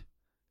Bond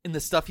and the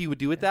stuff he would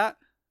do with that.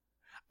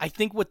 I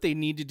think what they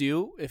need to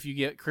do, if you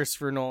get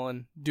Christopher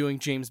Nolan doing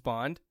James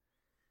Bond,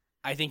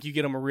 I think you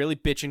get him a really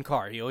bitchin'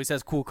 car. He always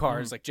has cool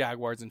cars like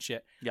Jaguars and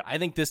shit. Yeah. I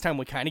think this time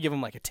we kind of give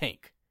him like a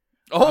tank.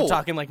 Oh, I'm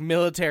talking like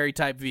military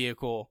type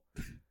vehicle.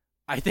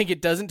 I think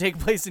it doesn't take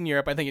place in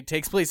Europe. I think it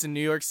takes place in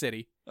New York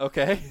City.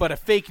 okay, But a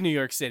fake New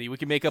York City. We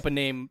can make up a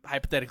name,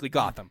 hypothetically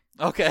Gotham.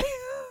 okay,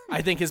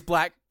 I think his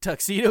black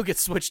tuxedo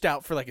gets switched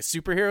out for like a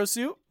superhero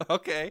suit.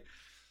 okay.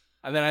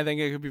 And then I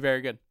think it could be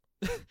very good.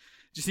 Did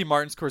you see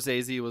Martin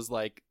Scorsese was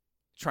like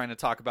trying to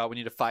talk about we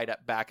need to fight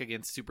back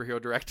against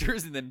superhero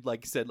directors, and then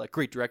like said like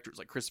great directors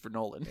like Christopher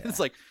Nolan. Yeah. It's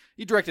like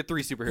he directed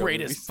 3 superhero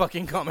Greatest movies.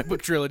 fucking comic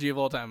book trilogy of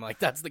all time. Like,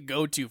 that's the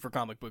go-to for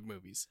comic book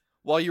movies.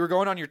 While you were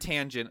going on your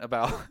tangent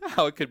about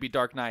how it could be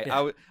Dark Knight,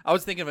 Yeah. I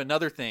was thinking of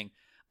another thing.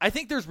 I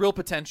think there's real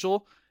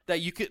potential that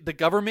the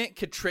government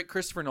could trick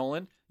Christopher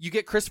Nolan. You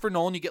get Christopher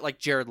Nolan, you get like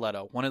Jared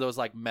Leto, one of those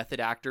like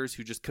method actors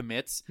who just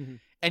commits,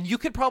 and you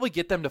could probably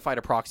get them to fight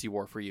a proxy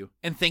war for you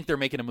and think they're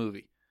making a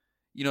movie.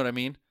 You know what I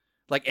mean?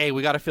 Like, hey,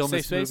 we got to film Safe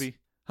this space? movie.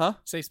 Huh?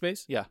 Safe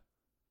space? Yeah.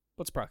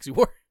 What's proxy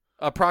war?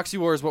 Proxy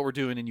war is what we're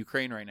doing in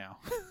Ukraine right now,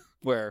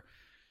 where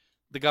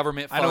the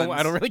government funds.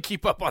 I don't really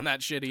keep up on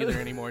that shit either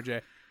anymore,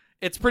 Jay.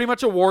 It's pretty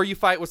much a war you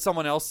fight with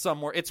someone else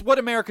somewhere. It's what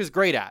America's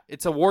great at.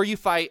 It's a war you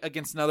fight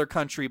against another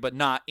country, but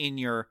not in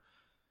your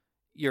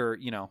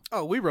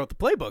Oh, we wrote the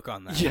playbook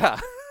on that. Yeah.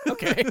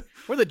 Okay.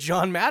 We're the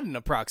John Madden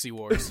of proxy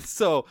wars.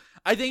 So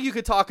I think you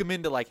could talk them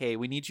into like, hey,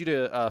 we need you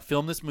to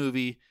film this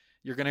movie.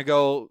 You're going to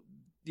go,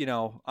 I'm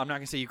not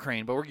going to say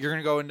Ukraine, but you're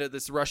going to go into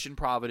this Russian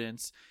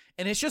province.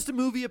 And it's just a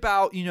movie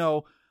about,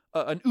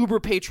 an uber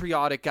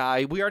patriotic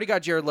guy. We already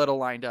got Jared Leto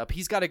lined up.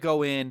 He's got to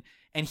go in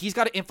and he's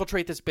got to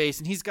infiltrate this base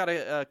and he's got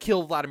to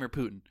kill Vladimir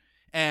Putin.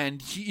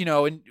 And,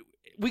 and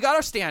we got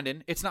our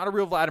stand-in. It's not a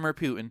real Vladimir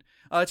Putin.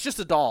 It's just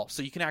a doll.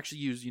 So you can actually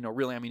use,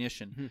 real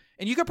ammunition. Mm-hmm.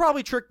 And you could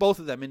probably trick both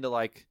of them into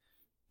like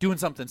doing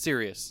something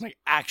serious. Like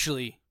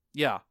actually.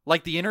 Yeah.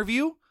 Like The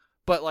Interview,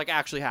 but like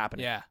actually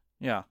happening. Yeah.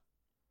 Yeah.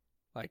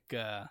 Like,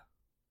 I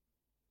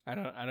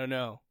don't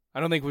know. I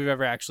don't think we've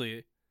ever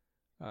actually,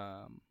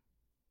 not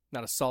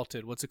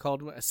assaulted. What's it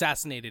called?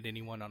 Assassinated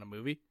anyone on a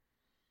movie.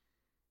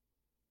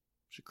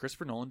 Should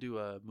Christopher Nolan do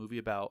a movie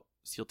about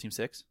SEAL Team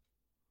 6?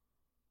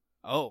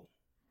 Oh.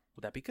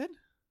 Would that be good?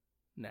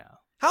 No.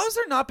 How has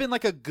there not been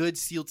like a good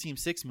SEAL Team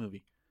 6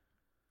 movie?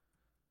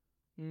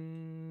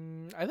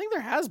 I think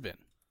there has been.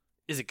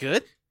 Is it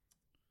good?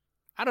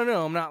 I don't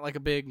know. I'm not like a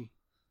big,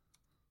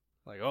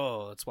 like,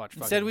 oh, let's watch.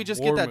 Instead, we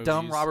just get that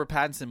dumb Robert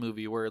Pattinson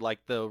movie where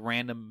like the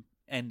random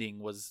ending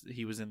was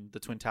he was in the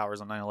Twin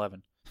Towers on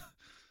 9/11.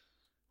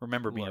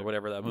 Remember Me or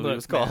whatever that movie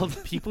was called.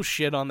 Man, people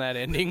shit on that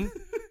ending.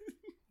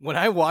 When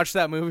I watched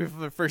that movie for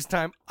the first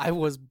time, I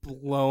was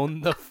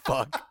blown the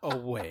fuck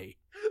away.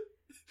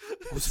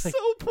 It was like,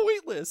 so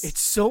pointless.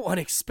 It's so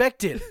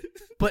unexpected.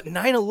 But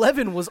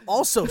 9/11 was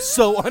also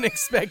so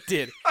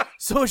unexpected.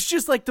 So it's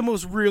just like the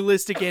most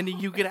realistic ending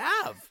you could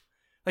have.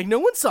 Like no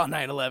one saw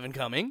 9/11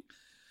 coming.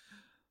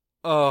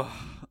 Oh,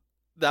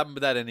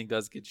 that ending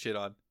does get shit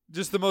on.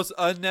 Just the most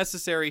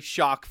unnecessary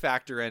shock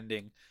factor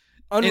ending.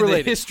 Unrelated.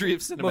 In the history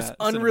of cinema. Most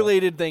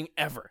unrelated thing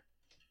ever.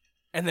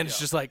 And then it's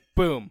just like,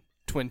 boom,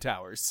 Twin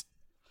Towers.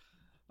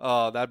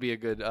 Oh, that'd be a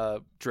good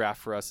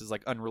draft for us is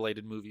like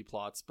unrelated movie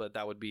plots, but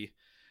that would be...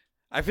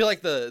 I feel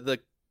like the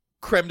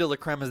creme de la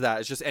creme is that.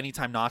 It's just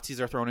anytime Nazis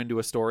are thrown into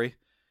a story.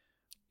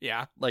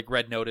 Yeah. Like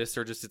Red Notice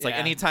or just... It's like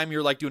anytime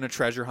you're like doing a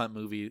treasure hunt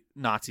movie,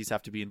 Nazis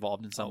have to be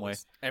involved in some way.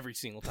 Every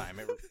single time.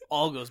 It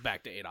all goes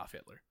back to Adolf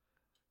Hitler.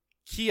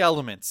 Key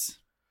elements.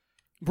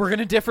 We're going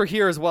to differ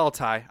here as well,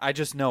 Ty. I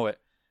just know it.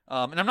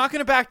 And I'm not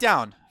going to back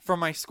down from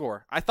my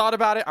score. I thought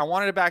about it. I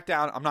wanted to back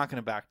down. I'm not going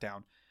to back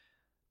down.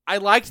 I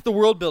liked the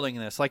world building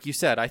in this, like you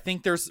said. I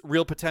think there's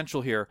real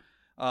potential here.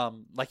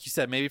 Like you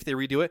said, maybe if they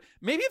redo it.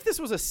 Maybe if this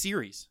was a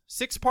series.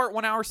 6-part,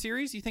 1-hour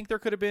series, you think it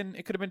could have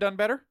been done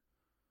better?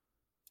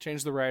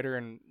 Change the writer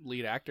and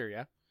lead actor,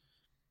 yeah.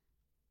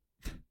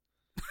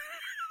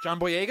 John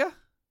Boyega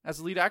as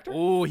the lead actor?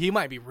 Oh, he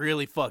might be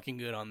really fucking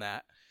good on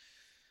that.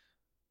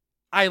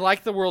 I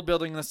like the world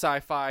building in the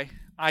sci-fi.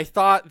 I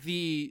thought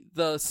the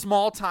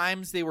small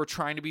times they were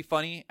trying to be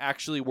funny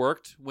actually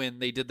worked when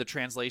they did the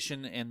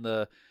translation and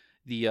the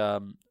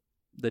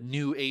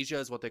New Asia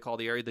is what they call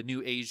the area. The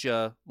New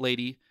Asia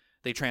lady,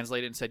 they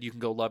translated and said, "You can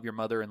go love your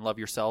mother and love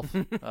yourself."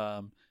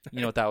 You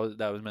know what that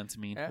was meant to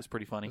mean. Yeah, it was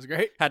pretty funny. it was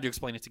great. Had to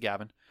explain it to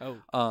Gavin.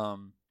 Oh,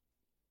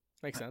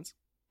 makes sense.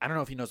 I don't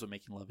know if he knows what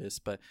making love is,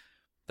 but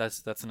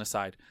that's an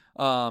aside.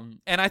 And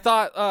I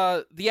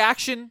thought the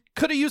action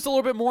could have used a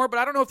little bit more, but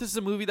I don't know if this is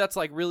a movie that's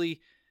like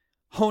really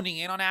honing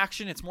in on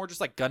action. It's more just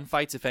like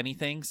gunfights, if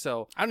anything.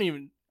 So I don't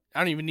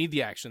even need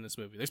the action in this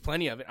movie. There's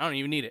plenty of it. I don't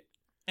even need it.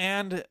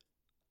 And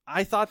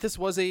I thought this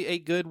was a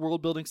good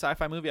world building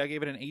sci-fi movie. I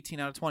gave it an 18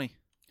 out of 20.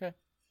 Okay.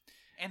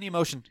 And the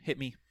emotion hit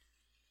me.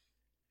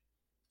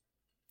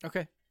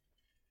 Okay.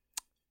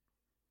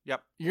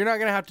 Yep. You're not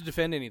gonna have to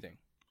defend anything.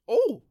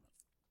 Oh,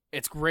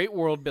 it's great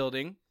world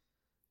building.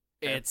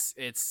 Okay.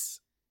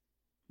 It's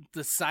the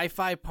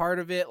sci-fi part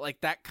of it,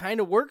 like that kind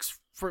of works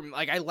for me.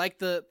 Like I like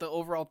the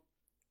overall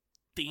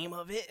theme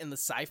of it and the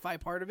sci-fi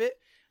part of it.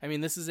 I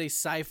mean, this is a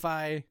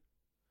sci-fi,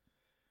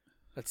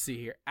 let's see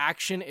here,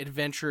 action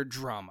adventure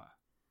drama.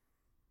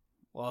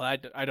 Well,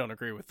 I don't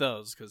agree with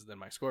those because then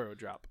my score would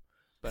drop.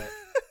 But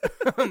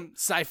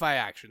sci-fi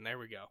action, there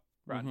we go.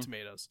 Rotten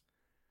Tomatoes.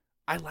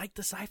 I like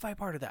the sci-fi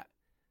part of that.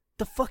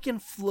 The fucking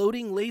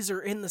floating laser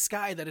in the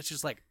sky that it's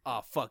just like,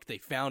 oh, fuck, they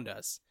found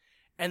us.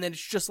 And then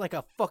it's just like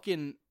a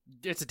fucking...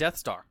 it's a Death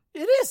Star.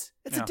 It is.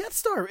 It's a Death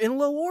Star in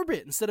low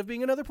orbit instead of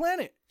being another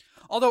planet.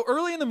 Although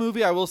early in the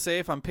movie, I will say,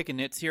 if I'm picking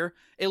nits here,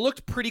 it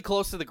looked pretty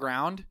close to the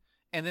ground.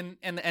 And then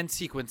in the end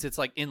sequence, it's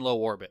like in low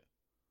orbit.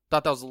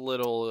 Thought that was a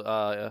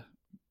little...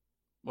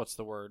 what's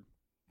the word?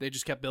 They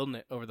just kept building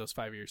it over those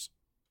 5 years.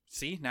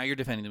 See? Now you're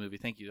defending the movie.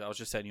 Thank you. I was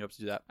just setting you up to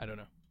do that. I don't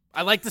know.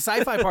 I like the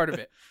sci-fi part of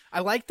it.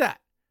 I like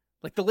that.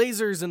 Like the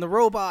lasers and the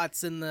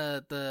robots and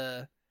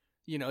the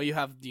you know, you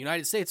have the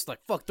United States like,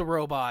 fuck the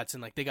robots,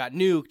 and like they got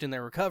nuked and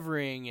they're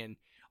recovering, and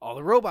all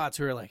the robots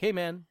who are like, hey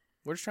man,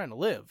 we're just trying to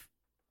live.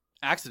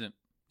 Accident.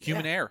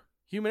 Human error.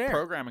 Human error.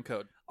 Programming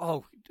code.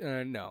 Oh,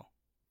 no.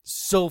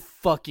 So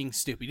fucking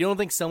stupid. You don't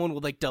think someone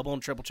would like double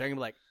and triple check and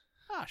be like,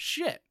 ah,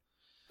 shit.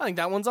 I think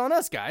that one's on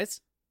us,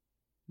 guys.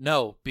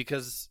 No,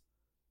 because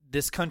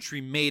this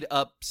country made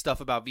up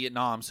stuff about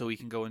Vietnam so we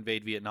can go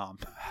invade Vietnam.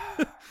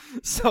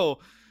 So,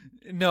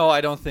 no, I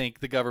don't think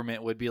the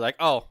government would be like,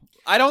 oh,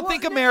 I don't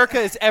think America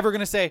is ever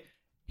going to say,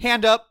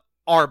 hand up,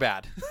 are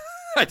bad.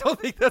 I don't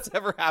think that's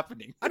ever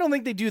happening. I don't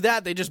think they do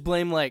that. They just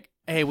blame like,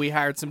 hey, we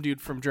hired some dude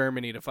from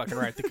Germany to fucking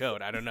write the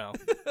code. I don't know.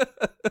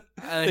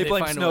 They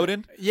blame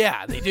Snowden?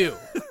 Yeah, they do.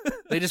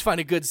 They just find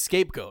a good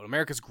scapegoat.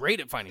 America's great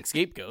at finding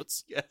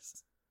scapegoats.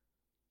 Yes.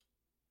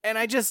 And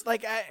I just,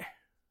 like,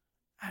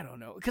 I don't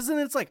know. Because then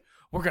it's like,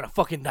 we're going to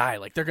fucking die.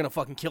 Like, they're going to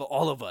fucking kill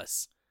all of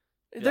us.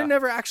 Yeah. They're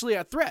never actually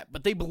at threat,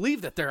 but they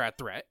believe that they're at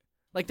threat.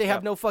 Like, they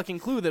have no fucking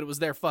clue that it was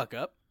their fuck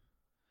up.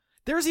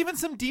 There's even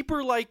some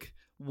deeper, like,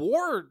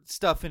 war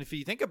stuff, and if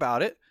you think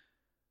about it.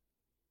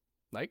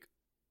 Like?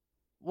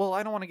 Well,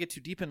 I don't want to get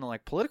too deep into,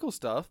 like, political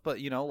stuff, but,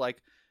 you know,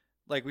 like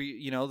we,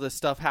 you know, the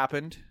stuff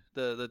happened,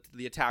 the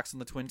attacks on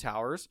the Twin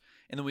Towers,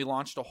 and then we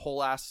launched a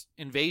whole-ass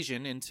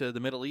invasion into the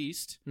Middle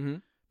East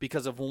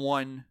because of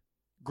one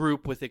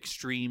group with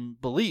extreme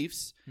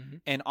beliefs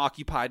and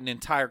occupied an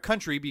entire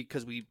country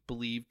because we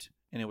believed,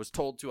 and it was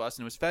told to us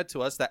and it was fed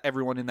to us that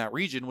everyone in that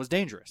region was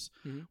dangerous.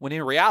 When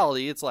in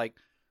reality, it's like,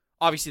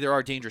 obviously there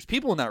are dangerous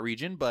people in that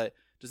region, but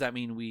does that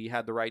mean we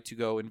had the right to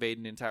go invade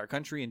an entire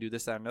country and do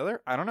this, that, and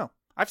another? I don't know.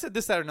 I've said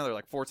this, that, or another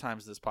like 4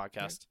 times this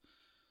podcast.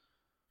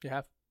 You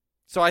have.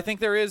 So I think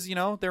there is, you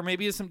know, there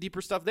maybe is some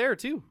deeper stuff there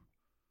too.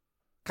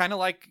 Kind of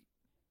like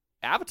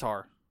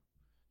Avatar.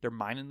 They're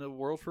mining the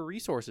world for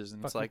resources,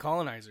 and fucking it's like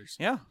colonizers.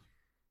 Yeah.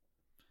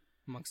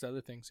 Amongst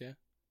other things, yeah.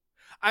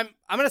 I'm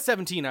at a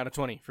 17 out of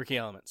 20 for key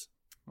elements.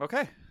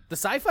 Okay. The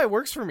sci-fi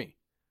works for me.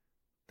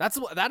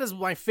 That is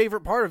my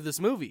favorite part of this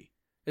movie,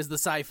 is the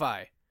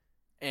sci-fi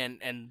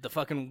and the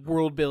fucking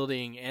world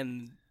building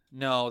and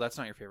no, that's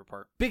not your favorite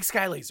part. big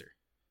sky laser.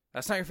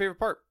 That's not your favorite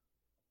part.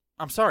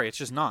 I'm sorry, it's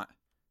just not.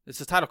 It's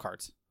the title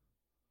cards.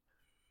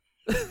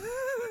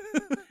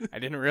 I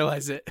didn't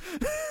realize it.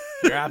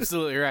 You're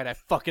absolutely right. I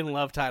fucking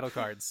love title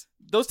cards.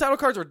 Those title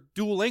cards are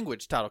dual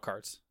language title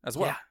cards as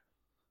well. Yeah.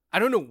 I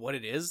don't know what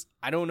it is.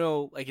 I don't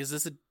know. Like, is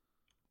this a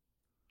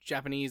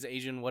Japanese,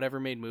 Asian, whatever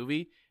made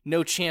movie?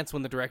 No chance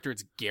when the director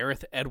is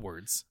Gareth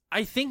Edwards.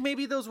 I think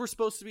maybe those were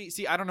supposed to be...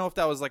 See, I don't know if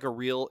that was like a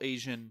real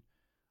Asian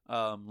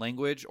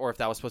language or if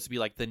that was supposed to be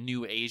like the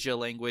New Asia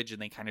language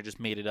and they kind of just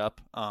made it up.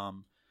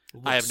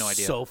 I have no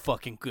idea. So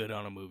fucking good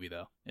on a movie,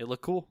 though. It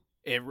looked cool.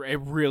 It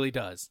really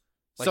does.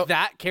 Like So-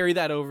 that, carry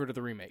that over to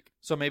the remake.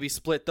 So maybe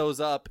split those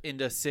up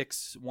into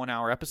 6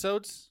 one-hour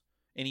episodes,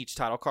 and each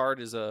title card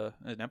is an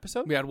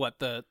episode? We had what?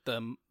 The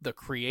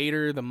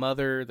creator, the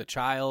mother, the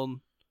child.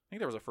 I think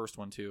there was a first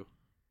one, too.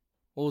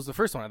 What was the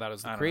first one? I thought it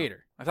was I the don't creator.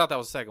 know. I thought that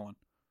was the second one.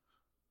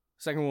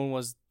 Second one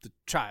was the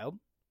child.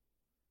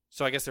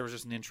 So I guess there was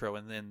just an intro,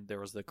 and then there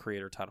was the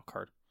creator title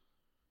card.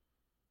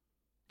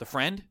 The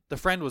friend? The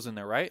friend was in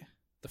there, right?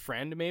 The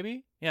friend,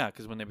 maybe? Yeah,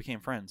 because when they became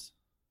friends.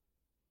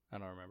 I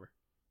don't remember.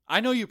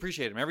 I know you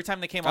appreciate him. Every time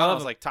they came I on, I love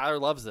was him. like, Tyler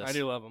loves this. I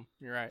do love him.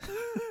 You're right.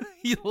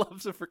 He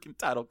loves a freaking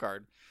title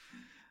card.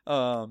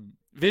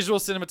 Visual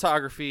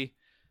cinematography.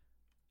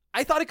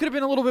 I thought it could have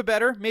been a little bit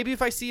better. Maybe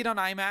if I see it on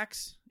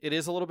IMAX, it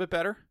is a little bit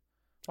better.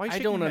 Why are you I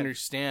shaking don't your head?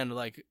 understand.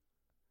 Like,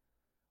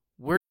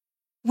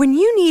 When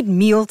you need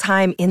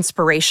mealtime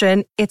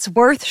inspiration, it's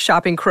worth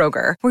shopping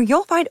Kroger, where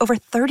you'll find over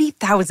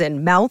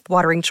 30,000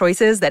 mouth-watering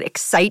choices that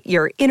excite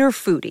your inner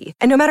foodie.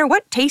 And no matter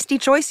what tasty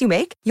choice you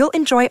make, you'll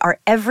enjoy our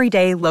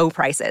everyday low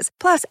prices,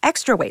 plus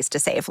extra ways to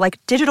save,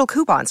 like digital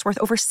coupons worth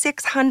over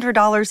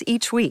 $600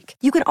 each week.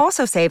 You can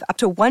also save up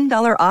to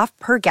 $1 off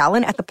per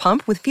gallon at the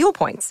pump with fuel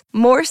points.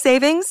 More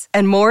savings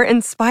and more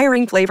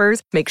inspiring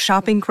flavors make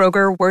shopping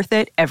Kroger worth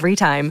it every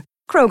time.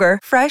 Kroger,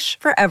 fresh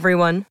for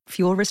everyone.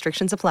 Fuel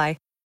restrictions apply.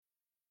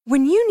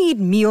 When you need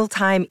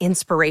mealtime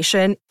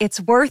inspiration,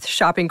 it's worth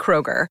shopping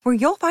Kroger, where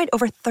you'll find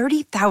over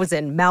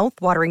 30,000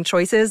 mouth-watering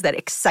choices that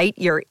excite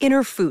your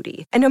inner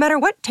foodie. And no matter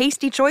what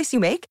tasty choice you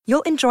make,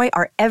 you'll enjoy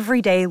our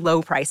everyday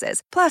low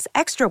prices, plus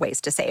extra ways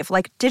to save,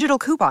 like digital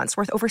coupons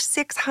worth over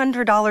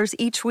 $600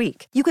 each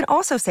week. You can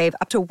also save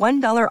up to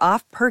 $1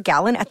 off per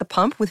gallon at the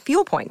pump with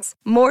fuel points.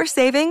 More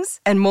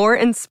savings and more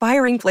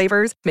inspiring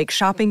flavors make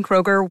shopping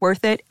Kroger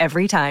worth it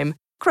every time.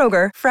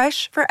 Kroger,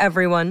 fresh for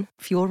everyone.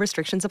 Fuel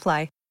restrictions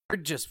apply. we're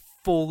just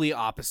fully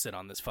opposite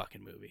on this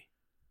fucking movie.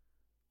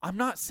 I'm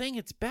not saying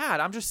it's bad.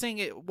 I'm just saying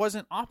it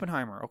wasn't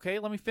Oppenheimer, okay?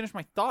 Let me finish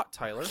my thought,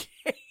 Tyler.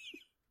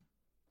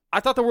 I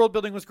thought the world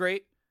building was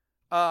great.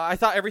 I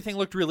thought everything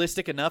looked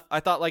realistic enough.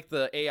 I thought like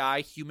the AI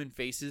human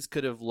faces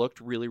could have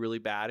looked really, really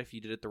bad if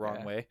you did it the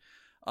wrong way.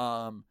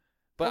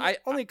 But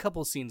only a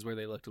couple scenes where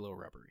they looked a little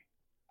rubbery.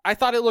 I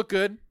thought it looked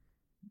good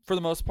for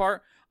the most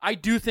part. I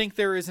do think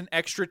there is an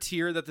extra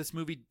tier that this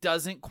movie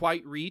doesn't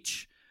quite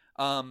reach.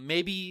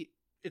 Maybe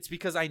it's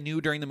because I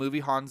knew during the movie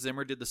Hans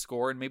Zimmer did the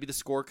score, and maybe the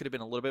score could have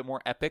been a little bit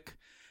more epic.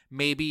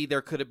 Maybe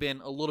there could have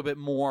been a little bit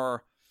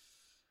more.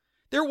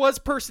 There was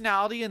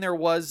personality and there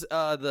was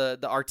the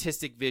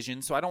artistic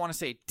vision, so I don't want to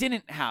say it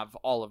didn't have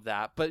all of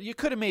that, but you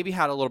could have maybe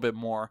had a little bit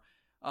more.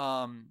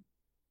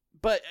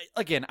 But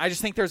again, I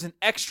just think there's an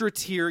extra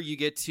tier you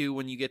get to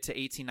when you get to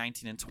 18,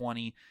 19, and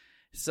 20.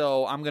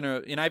 So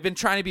and I've been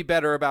trying to be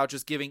better about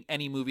just giving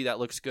any movie that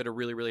looks good a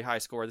really, really high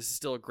score. This is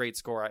still a great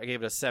score. I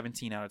gave it a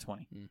 17 out of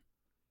 20.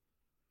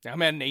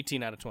 I'm at an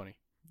 18 out of 20.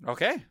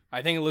 Okay.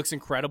 I think it looks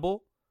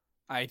incredible.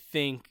 I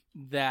think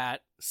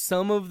that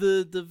some of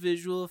the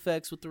visual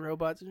effects with the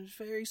robots are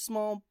very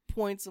small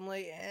points. I'm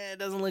like, it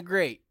doesn't look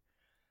great.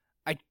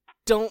 I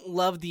don't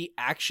love the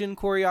action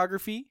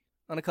choreography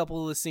on a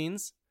couple of the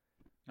scenes.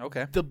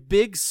 Okay. The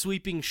big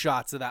sweeping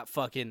shots of that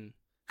fucking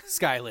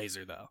sky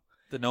laser, though.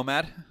 The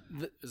Nomad?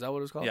 Is that what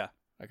it was called? Yeah.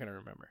 I can't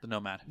remember. The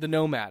Nomad. The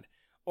Nomad.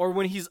 Or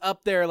when he's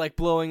up there, like,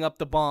 blowing up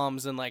the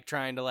bombs and, like,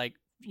 trying to, like,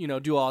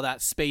 do all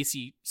that space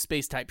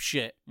type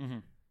shit. Mm-hmm.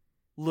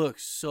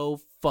 Looks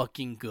so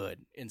fucking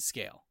good in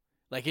scale.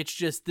 Like, it's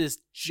just this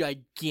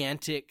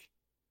gigantic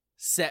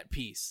set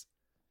piece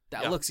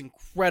that looks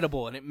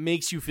incredible, and it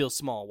makes you feel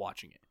small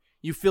watching it.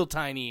 You feel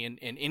tiny and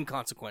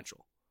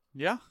inconsequential.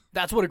 Yeah.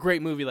 That's what a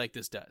great movie like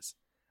this does.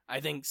 I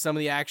think some of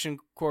the action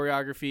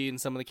choreography and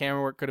some of the camera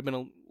work could have been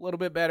a little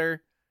bit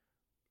better.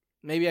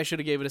 Maybe I should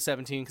have gave it a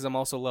 17 because I'm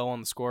also low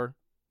on the score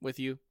with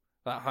you.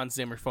 Hans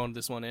Zimmer phoned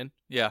this one in.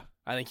 Yeah.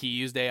 I think he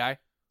used AI.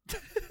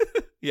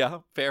 Yeah,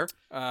 fair.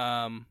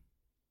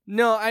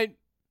 No,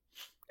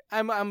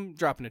 I'm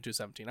dropping it to a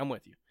 17. I'm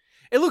with you.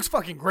 It looks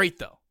fucking great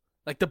though.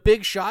 Like the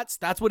big shots,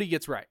 that's what he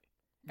gets right.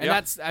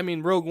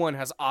 And Rogue One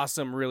has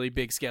awesome, really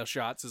big scale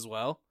shots as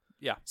well.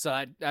 Yeah.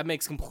 So that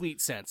makes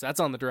complete sense. That's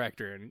on the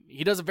director, and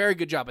he does a very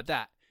good job at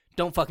that.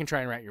 Don't fucking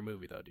try and write your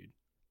movie though, dude.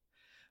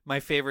 My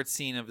favorite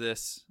scene of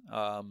this,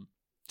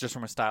 just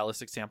from a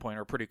stylistic standpoint,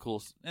 are pretty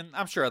cool. And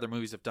I'm sure other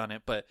movies have done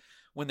it, but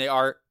when they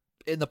are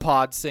in the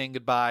pod saying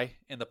goodbye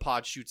and the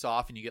pod shoots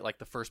off and you get like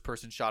the first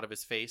person shot of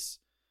his face,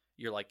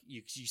 you're like,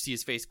 you see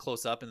his face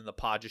close up and then the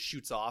pod just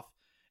shoots off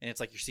and it's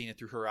like you're seeing it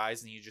through her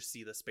eyes and you just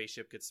see the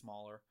spaceship get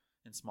smaller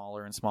and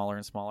smaller and smaller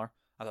and smaller.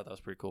 I thought that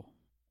was pretty cool.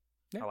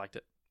 Yeah. I liked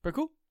it. Pretty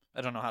cool. I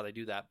don't know how they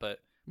do that, but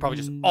probably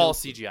just all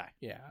CGI.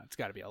 Yeah, it's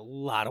got to be a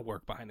lot of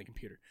work behind the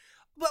computer.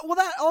 But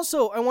that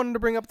also, I wanted to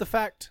bring up the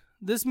fact,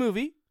 this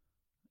movie...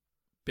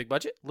 Big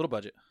budget? Little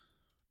budget?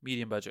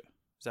 Medium budget?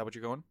 Is that what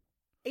you're going?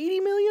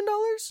 $80 million?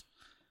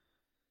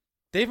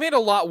 They've made a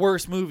lot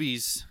worse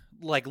movies,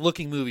 like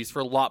looking movies, for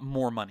a lot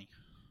more money.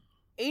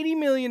 $80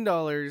 million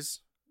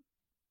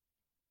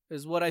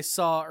is what I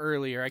saw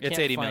earlier. It's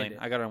 $80 million.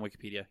 I got it on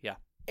Wikipedia, yeah.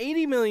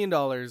 $80 million,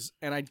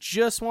 and I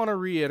just want to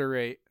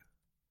reiterate...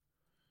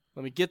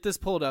 Let me get this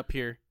pulled up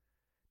here.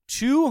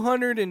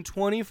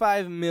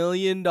 $225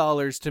 million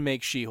to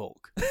make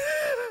She-Hulk.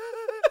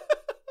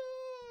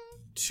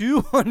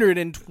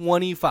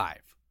 225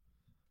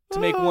 to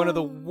make one of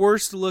the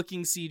worst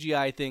looking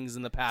CGI things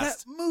in the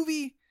past. That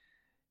movie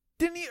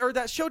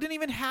that show didn't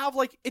even have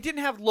it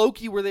didn't have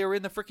Loki where they were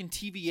in the freaking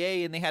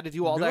TVA and they had to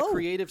do all that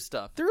creative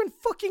stuff. They're in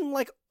fucking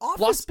office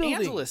Los buildings.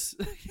 Angeles.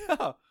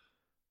 Yeah.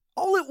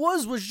 All it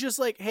was just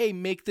like, hey,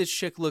 make this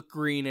chick look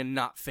green and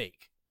not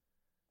fake.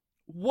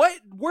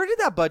 Where did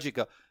that budget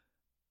go?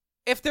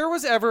 If there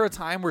was ever a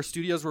time where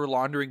studios were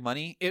laundering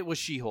money, it was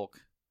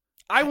She-Hulk.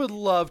 I would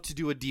love to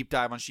do a deep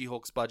dive on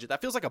She-Hulk's budget.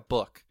 That feels like a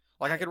book.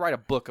 Like I could write a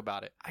book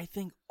about it. I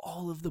think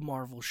all of the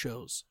Marvel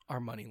shows are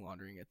money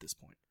laundering at this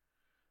point.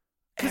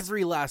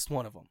 Every last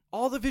one of them.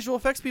 All the visual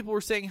effects people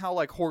were saying how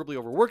like horribly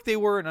overworked they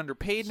were and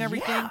underpaid and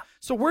everything. Yeah.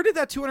 So where did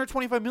that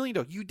 $225 million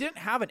go? You didn't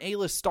have an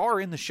A-list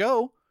star in the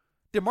show.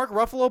 Did Mark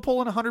Ruffalo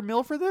pull in $100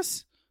 million for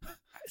this?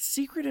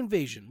 Secret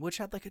Invasion, which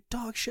had like a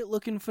dog shit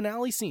looking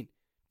finale scene.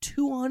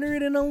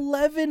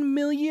 $211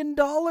 million.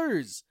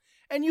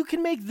 And you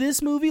can make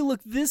this movie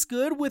look this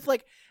good with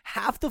like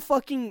half the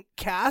fucking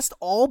cast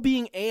all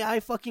being AI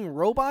fucking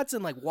robots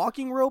and like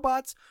walking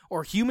robots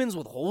or humans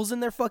with holes in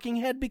their fucking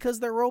head because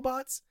they're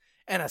robots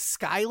and a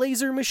sky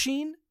laser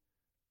machine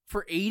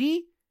for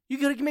 80? You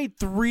could have made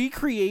 3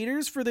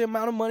 creators for the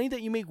amount of money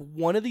that you make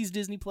one of these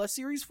Disney Plus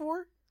series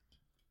for?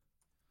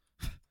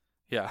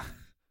 Yeah.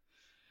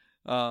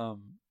 I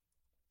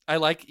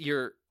think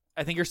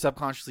you're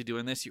subconsciously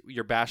doing this.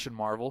 You're bashing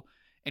Marvel.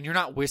 And you're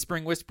not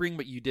whispering,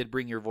 but you did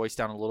bring your voice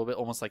down a little bit,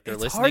 almost like they're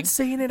listening. It's hard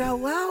saying it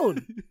out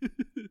loud.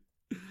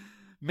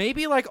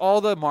 Maybe like all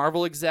the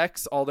Marvel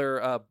execs, all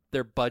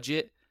their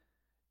budget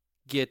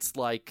gets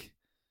like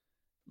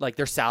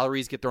their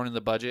salaries get thrown in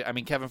the budget. I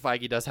mean, Kevin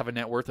Feige does have a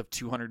net worth of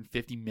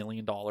 $250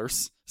 million.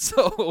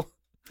 So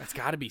that's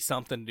got to be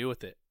something to do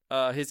with it.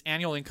 His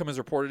annual income is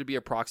reported to be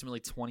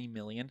approximately $20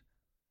 million.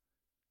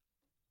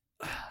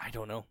 I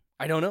don't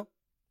know.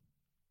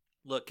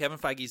 Look, Kevin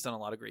Feige's done a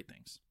lot of great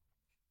things.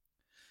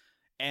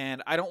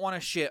 And I don't want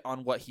to shit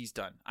on what he's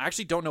done. I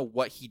actually don't know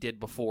what he did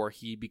before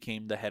he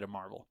became the head of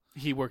Marvel.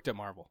 He worked at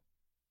Marvel.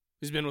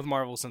 He's been with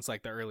Marvel since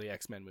like the early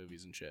X-Men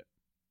movies and shit.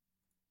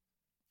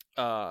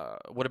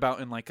 What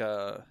about in like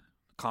a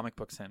comic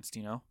book sense, do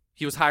you know?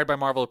 He was hired by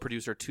Marvel to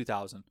producer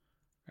 2000.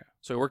 Yeah.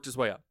 So he worked his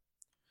way up.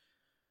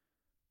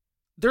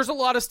 There's a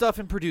lot of stuff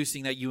in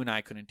producing that you and I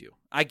couldn't do.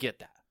 I get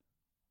that.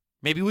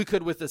 Maybe we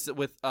could with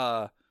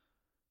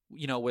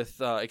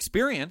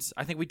experience.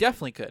 I think we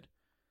definitely could.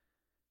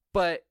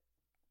 But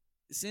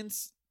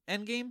since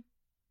Endgame,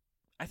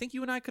 I think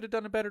you and I could have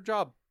done a better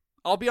job.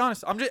 I'll be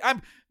honest.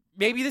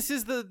 Maybe this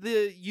is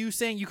the you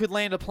saying you could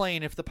land a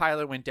plane if the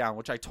pilot went down,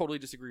 which I totally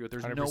disagree with.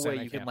 There's no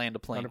way you could land a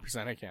plane.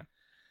 100% I can.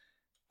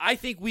 I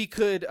think we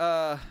could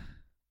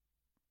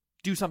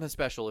do something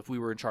special if we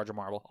were in charge of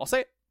Marvel. I'll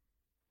say it.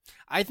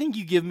 I think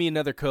you give me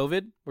another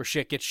COVID where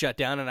shit gets shut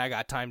down and I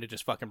got time to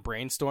just fucking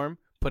brainstorm,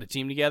 put a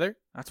team together.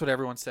 That's what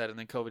everyone said, and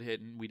then COVID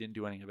hit and we didn't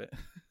do any of it.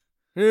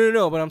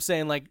 No, but I'm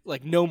saying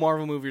like no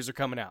Marvel movies are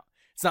coming out.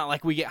 It's not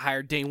like we get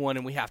hired day one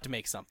and we have to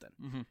make something.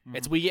 Mm-hmm.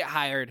 It's we get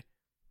hired,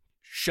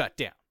 shut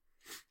down.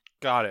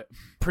 Got it.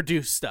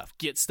 Produce stuff,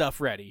 get stuff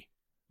ready.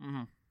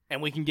 Mm-hmm.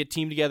 And we can get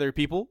team together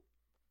people.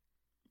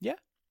 Yeah.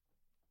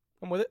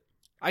 I'm with it.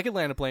 I could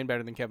land a plane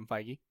better than Kevin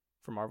Feige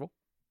for Marvel.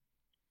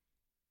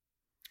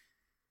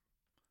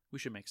 We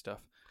should make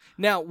stuff.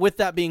 Now, with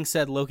that being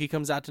said, Loki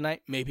comes out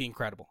tonight. Maybe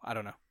incredible. I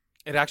don't know.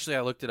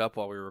 I looked it up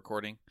while we were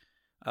recording.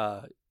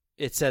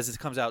 It says it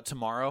comes out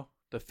tomorrow,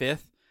 the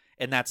 5th,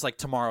 and that's like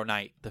tomorrow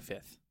night, the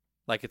 5th.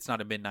 Like it's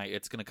not at midnight.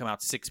 It's going to come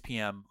out 6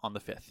 p.m. on the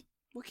 5th.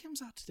 What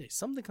comes out today?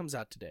 Something comes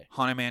out today.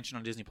 Haunted Mansion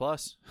on Disney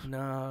Plus.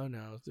 No.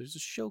 There's a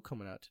show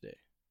coming out today.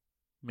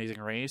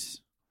 Amazing Race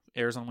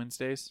airs on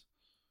Wednesdays.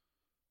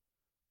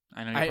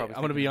 I know. I'm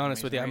going to be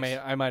honest with you.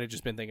 I might have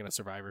just been thinking of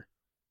Survivor.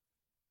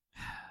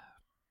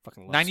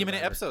 Fucking love 90-minute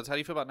Survivor. episodes. How do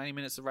you feel about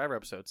 90-minute Survivor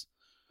episodes?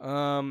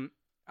 I'm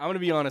going to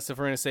be honest. If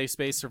we're in a safe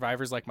space,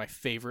 Survivor's like my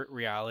favorite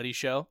reality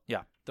show.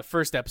 Yeah. The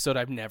first episode,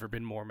 I've never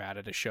been more mad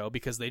at a show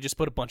because they just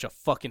put a bunch of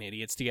fucking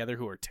idiots together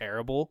who are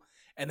terrible.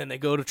 And then they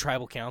go to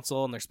tribal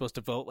council and they're supposed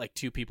to vote like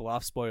 2 people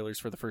off. Spoilers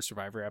for the first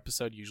Survivor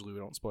episode. Usually we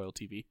don't spoil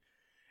TV.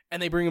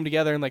 And they bring them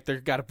together and like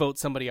they've got to vote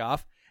somebody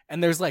off.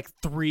 And there's like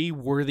 3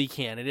 worthy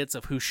candidates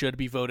of who should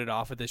be voted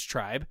off of this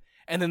tribe.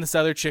 And then this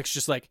other chick's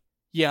just like,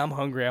 yeah, I'm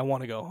hungry. I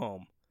want to go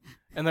home.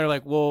 And they're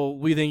like, well,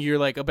 we think you're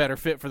like a better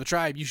fit for the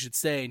tribe. You should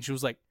stay. And she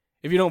was like,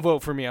 if you don't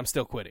vote for me, I'm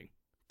still quitting.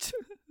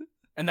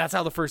 And that's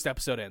how the first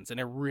episode ends. And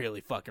it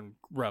really fucking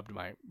rubbed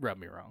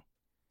me wrong.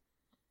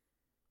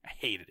 I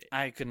hated it.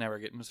 I could never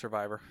get into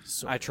Survivor.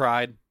 So I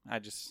tried.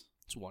 It's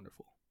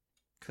wonderful.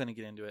 Couldn't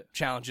get into it.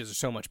 Challenges are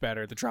so much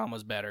better. The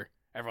drama's better.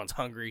 Everyone's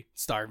hungry,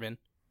 starving.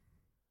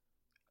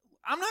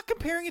 I'm not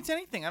comparing it to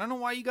anything. I don't know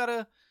why you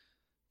gotta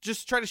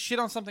just try to shit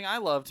on something I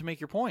love to make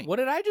your point. What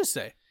did I just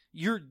say?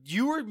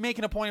 You were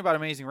making a point about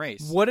Amazing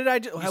Race. What did I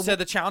do? You said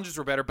the challenges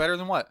were better. Better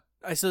than what?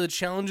 I said the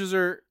challenges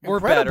were better.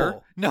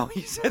 incredible. No,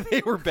 you said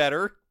they were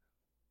better.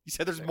 You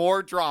said there's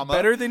more drama.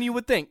 Better than you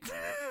would think.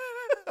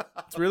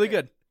 It's really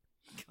good.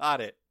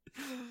 Got it.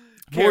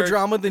 More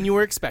drama than you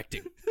were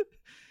expecting.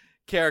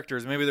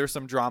 Characters. Maybe there's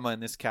some drama in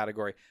this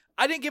category.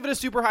 I didn't give it a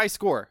super high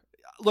score.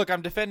 Look,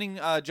 I'm defending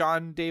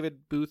John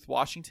David Booth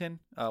Washington,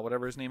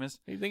 whatever his name is.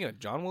 Are you thinking of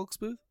John Wilkes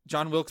Booth?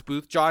 John Wilkes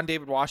Booth. John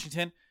David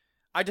Washington.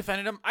 I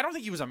defended him. I don't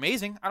think he was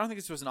amazing. I don't think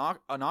this was an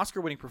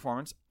Oscar-winning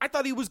performance. I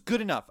thought he was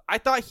good enough. I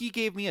thought he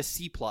gave me a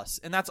C+,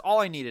 and that's all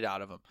I needed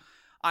out of him.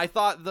 I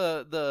thought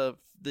the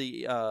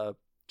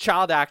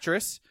child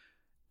actress,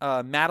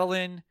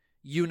 Madeline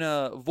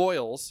Una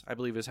Voiles, I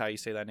believe is how you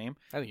say that name.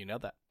 I think you know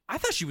that. I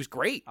thought she was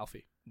great.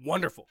 Alfie.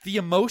 Wonderful. The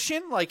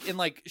emotion,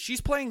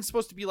 she's playing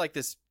supposed to be like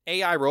this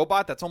AI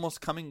robot that's almost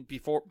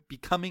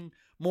becoming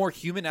more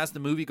human as the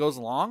movie goes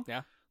along.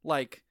 Yeah.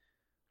 Like,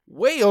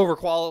 way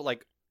overqualified.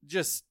 Like,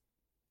 just,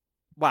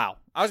 wow.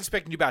 I was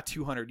expecting you to bat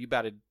 200. You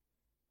batted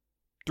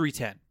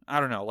 310. I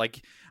don't know.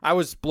 Like, I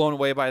was blown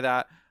away by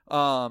that.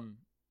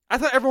 I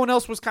thought everyone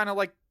else was kind of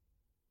like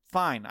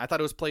fine. I thought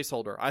it was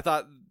placeholder. I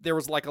thought there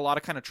was like a lot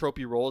of kind of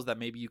tropey roles that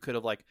maybe you could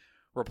have like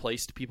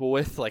replaced people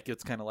with. Like,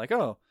 it's kind of like,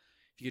 oh,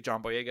 you get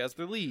John Boyega as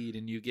the lead,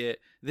 and you get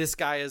this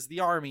guy as the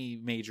army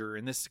major,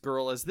 and this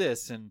girl as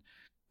this, and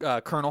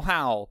Colonel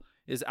Howell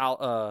is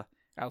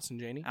Allison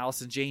Janney.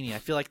 Allison Janney. I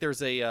feel like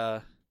there's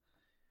an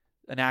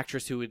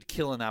actress who would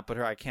kill in that, but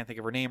I can't think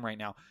of her name right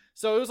now.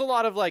 So it was a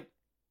lot of like,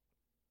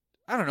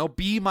 I don't know,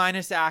 B-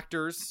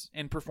 actors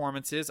and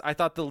performances. I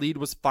thought the lead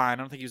was fine.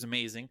 I don't think he was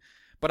amazing,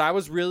 but I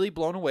was really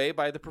blown away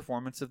by the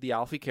performance of the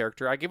Alfie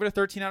character. I give it a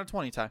 13 out of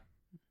 20, Ty.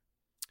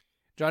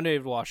 John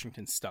David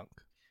Washington stunk.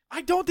 I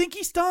don't think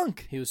he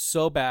stunk. He was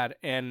so bad.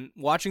 And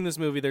watching this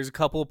movie, there's a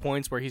couple of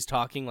points where he's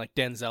talking like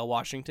Denzel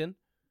Washington.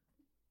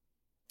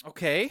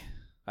 Okay.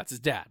 That's his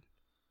dad.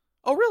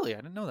 Oh, really? I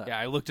didn't know that. Yeah,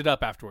 I looked it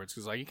up afterwards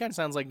because like he kind of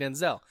sounds like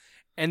Denzel.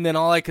 And then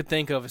all I could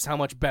think of is how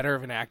much better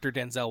of an actor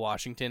Denzel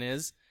Washington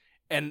is.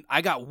 And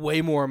I got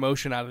way more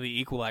emotion out of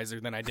The Equalizer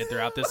than I did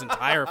throughout this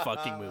entire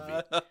fucking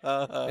movie.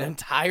 The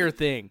entire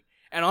thing.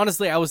 And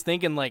honestly, I was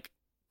thinking like,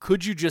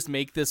 could you just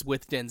make this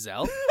with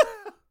Denzel?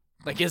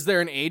 Like, is there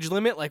an age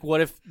limit? Like,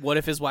 what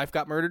if his wife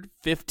got murdered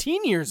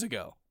 15 years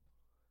ago?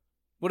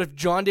 What if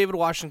John David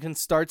Washington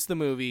starts the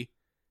movie,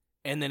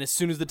 and then as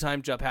soon as the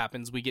time jump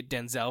happens, we get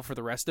Denzel for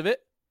the rest of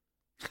it?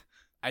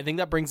 I think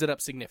that brings it up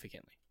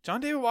significantly.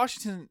 John David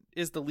Washington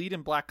is the lead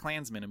in Black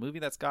Klansman, a movie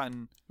that's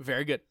gotten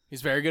very good.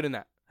 He's very good in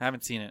that. I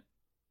haven't seen it.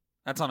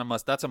 That's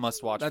a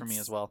must watch for me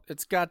as well.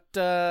 It's got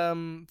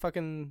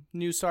fucking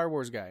new Star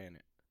Wars guy in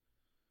it.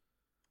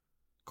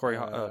 Corey,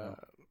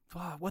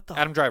 what the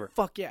Adam Driver.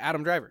 Fuck yeah,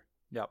 Adam Driver.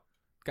 Yep.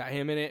 Got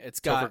him in it. It's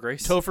Topher got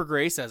Grace. Topher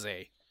Grace as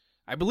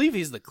I believe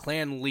he's the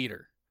clan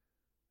leader.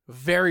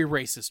 Very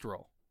racist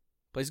role.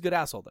 Plays a good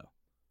asshole though.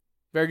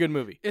 Very good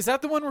movie. Is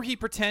that the one where he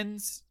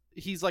pretends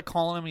he's like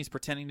calling him and he's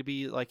pretending to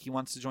be like he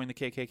wants to join the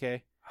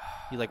KKK?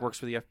 He like works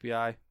for the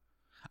FBI.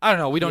 I don't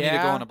know. We don't need to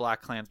go on a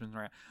Black Klansman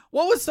rant.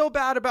 What was so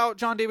bad about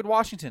John David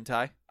Washington,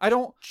 Ty? I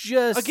don't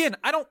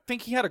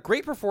think he had a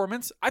great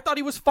performance. I thought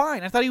he was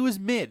fine. I thought he was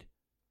mid.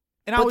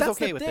 And I was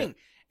okay with it.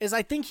 Is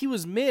I think he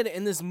was mid,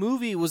 and this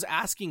movie was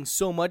asking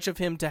so much of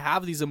him to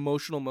have these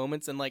emotional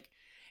moments, and like,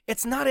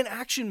 it's not an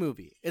action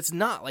movie. It's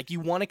not like you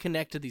want to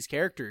connect to these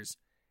characters,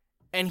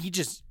 and he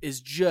just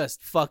is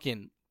just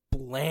fucking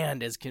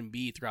bland as can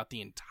be throughout the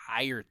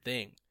entire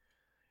thing.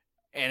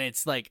 And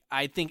it's like,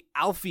 I think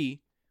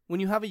Alfie, when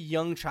you have a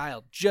young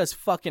child just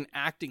fucking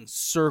acting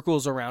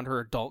circles around her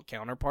adult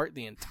counterpart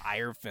the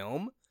entire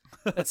film,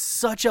 that's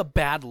such a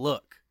bad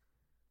look.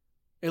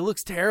 It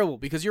looks terrible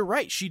because you're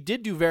right. She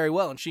did do very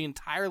well, and she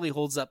entirely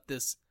holds up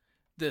this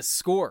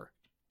score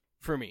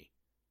for me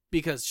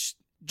because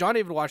John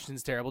David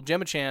Washington's terrible.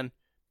 Gemma Chan,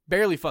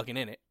 barely fucking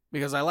in it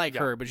because I like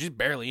her, but she's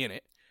barely in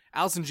it.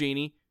 Allison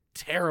Janney,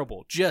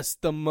 terrible.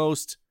 Just the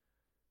most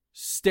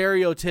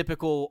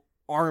stereotypical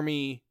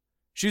army.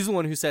 She's the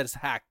one who says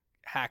hack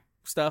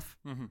stuff.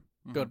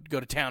 Mm-hmm. Go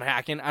to town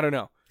hacking. I don't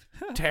know.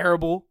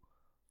 Terrible.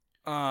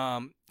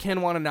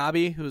 Ken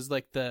Watanabe, who's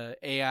like the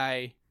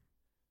AI.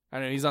 I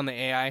don't know, he's on the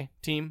AI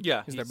team.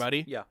 Yeah. He's their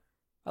buddy. Yeah.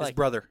 His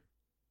brother.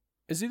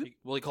 Is he?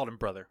 Well, he called him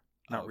brother.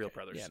 Not real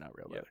brothers. Yeah, not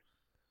real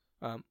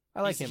brother.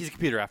 I like him. He's a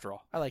computer after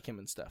all. I like him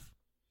and stuff.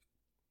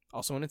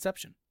 Also in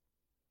Inception.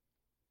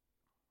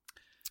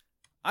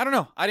 I don't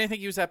know. I didn't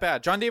think he was that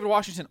bad. John David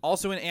Washington,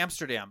 also in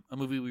Amsterdam, a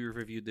movie we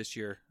reviewed this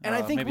year. And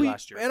I think maybe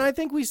last year. And I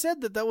think we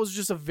said that was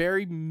just a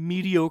very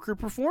mediocre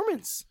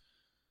performance.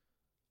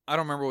 I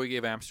don't remember what we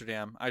gave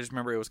Amsterdam. I just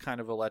remember it was kind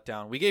of a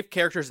letdown. We gave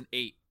characters an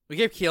 8. We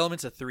gave key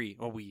elements a 3.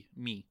 Oh,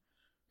 me.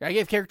 I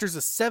gave characters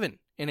a 7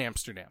 in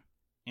Amsterdam.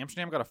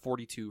 Amsterdam got a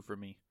 42 for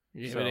me.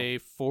 You gave it a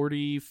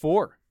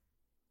 44.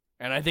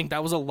 And I think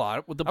that was a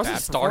lot with the bad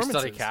performances. That was a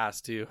star-studded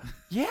cast, too.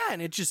 Yeah,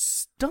 and it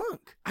just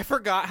stunk. I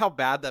forgot how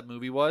bad that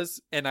movie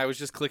was, and I was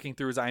just clicking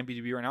through his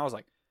IMDb right now. I was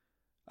like,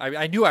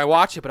 I knew I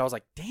watched it, but I was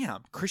like,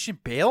 damn, Christian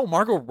Bale,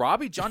 Margot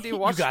Robbie, John David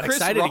Washington, you got Chris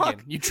excited Rock.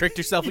 again. You tricked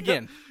yourself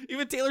again.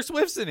 Even Taylor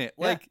Swift's in it.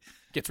 Like,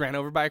 gets ran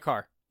over by a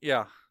car.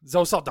 Yeah.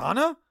 Zoe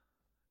Saldana?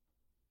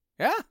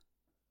 Yeah.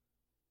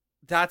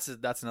 That's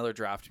another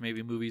draft.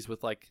 Maybe movies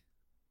with like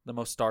the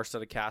most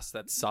star-studded cast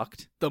that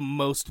sucked. The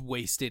most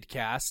wasted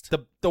cast.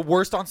 The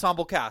worst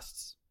ensemble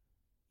casts.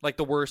 Like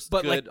the worst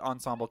good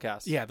ensemble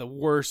cast. Yeah, the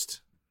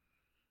worst.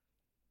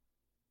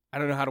 I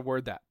don't know how to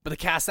word that. But the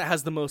cast that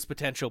has the most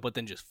potential but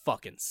then just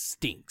fucking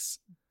stinks.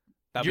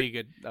 That'd be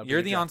good.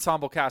 You're the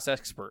ensemble cast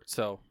expert,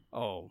 so.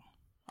 Oh.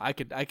 I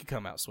could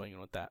come out swinging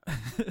with that.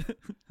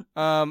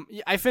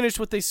 I finished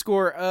with a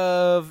score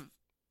of.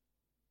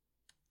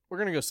 We're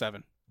gonna go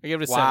 7. I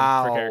gave it a 7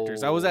 for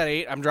characters. I was at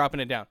 8. I'm dropping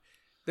it down.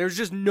 There's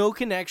just no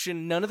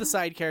connection. None of the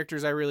side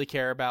characters I really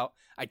care about.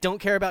 I don't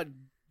care about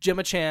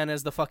Gemma Chan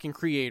as the fucking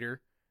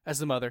creator, as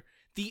the mother.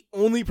 The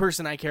only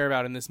person I care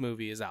about in this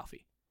movie is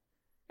Alfie.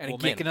 And we'll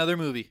again, make another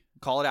movie.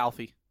 Call it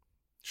Alfie.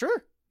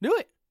 Sure, do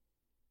it.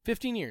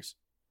 15 years.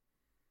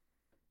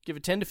 Give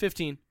it 10 to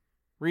 15.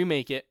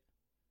 Remake it.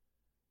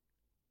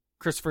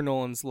 Christopher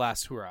Nolan's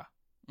last hurrah.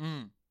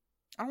 I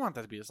don't want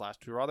that to be his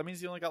last hurrah. That means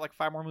he only got like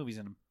 5 more movies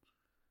in him.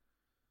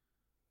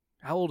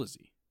 How old is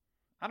he?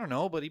 I don't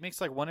know, but he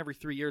makes like one every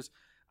 3 years.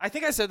 I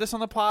think I said this on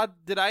the pod.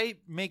 Did I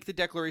make the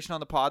declaration on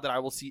the pod that I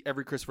will see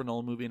every Christopher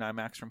Nolan movie in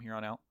IMAX from here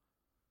on out?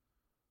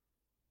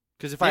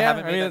 Because if I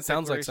haven't made that it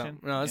sounds like something.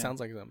 No, it yeah, sounds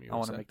like something. I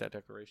want to make that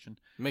declaration.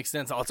 Makes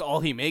sense. It's all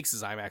he makes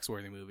is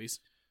IMAX-worthy movies.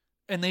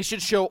 And they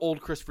should show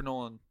old Christopher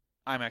Nolan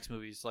IMAX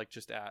movies, like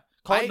just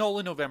call it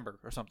Nolan November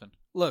or something.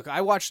 Look,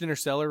 I watched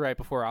Interstellar right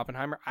before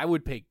Oppenheimer. I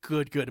would pay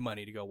good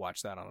money to go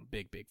watch that on a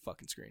big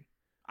fucking screen.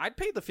 I'd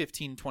pay the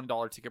 $15,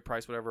 $20 ticket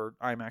price, whatever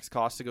IMAX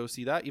costs to go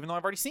see that, even though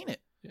I've already seen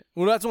it. Yeah.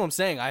 Well, that's what I'm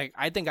saying.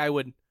 I think I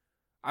would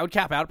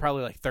cap out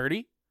probably like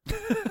 30,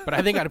 but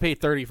I think I'd pay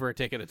 30 for a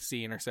ticket to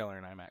see Interstellar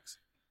in IMAX.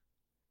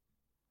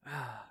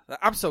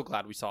 I'm so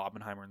glad we saw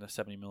Oppenheimer in the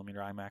 70mm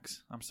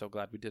IMAX. I'm so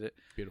glad we did it.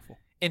 Beautiful.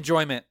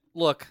 Enjoyment.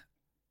 Look,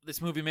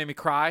 this movie made me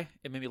cry.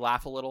 It made me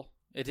laugh a little.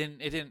 It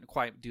didn't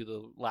quite do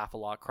the laugh a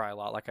lot, cry a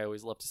lot like I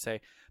always love to say.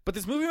 But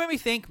this movie made me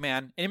think,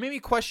 man, and it made me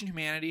question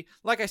humanity.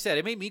 Like I said,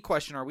 it made me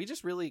question, are we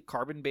just really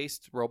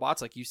carbon-based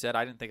robots? Like you said,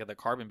 I didn't think of the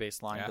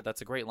carbon-based line, but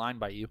that's a great line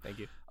by you. Thank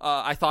you.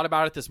 I thought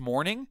about it this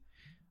morning.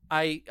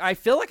 I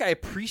feel like I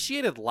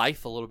appreciated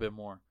life a little bit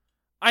more.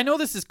 I know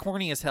this is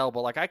corny as hell,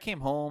 but like I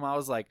came home, I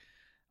was a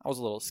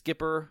little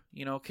skipper,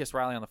 kiss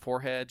Riley on the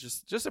forehead,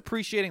 just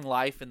appreciating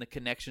life and the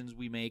connections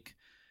we make.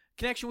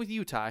 Connection with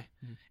you, Ty.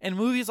 Mm-hmm. And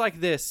movies like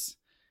this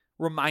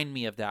remind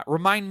me of that.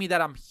 Remind me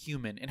that I'm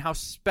human and how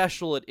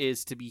special it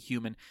is to be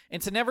human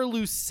and to never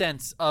lose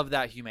sense of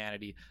that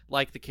humanity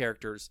like the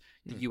characters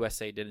the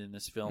USA did in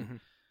this film. Mm-hmm.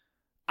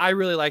 I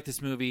really like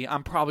this movie.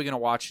 I'm probably going to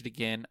watch it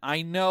again.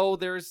 I know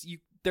there's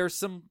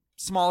some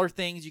smaller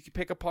things you could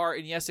pick apart,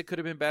 and yes, it could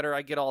have been better.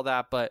 I get all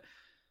that, but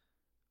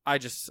I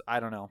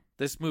don't know.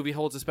 This movie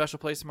holds a special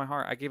place in my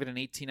heart. I gave it an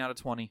 18 out of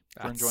 20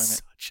 for enjoyment.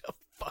 Such a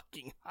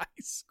fucking high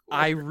score.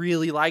 I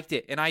really liked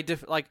it, and I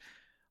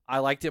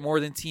liked it more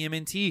than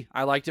TMNT.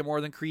 I liked it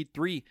more than Creed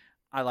 3.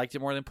 I liked it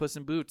more than Puss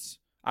in Boots.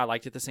 I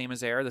liked it the same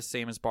as Air, the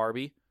same as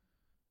Barbie.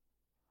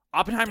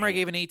 Oppenheimer, I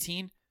gave an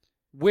 18.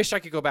 Wish I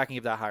could go back and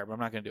give that higher, but I'm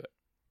not going to do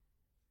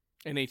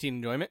it. An 18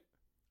 enjoyment?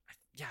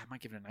 Yeah, I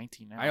might give it a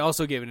 19 now. I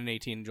also gave it an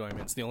 18 enjoyment.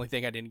 It's the only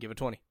thing I didn't give a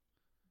 20.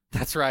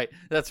 That's right.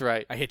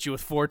 I hit you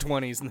with 4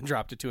 20s and then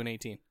dropped it to an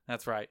 18.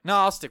 That's right. No,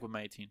 I'll stick with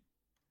my 18.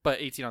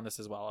 But 18 on this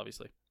as well,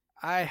 obviously.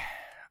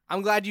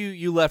 I'm glad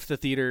you left the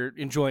theater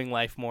enjoying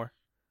life more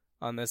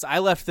on this. I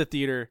left the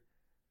theater.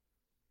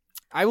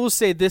 I will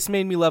say this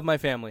made me love my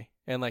family.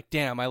 And like,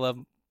 damn, I love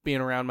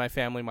being around my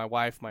family, my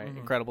wife, my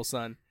incredible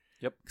son.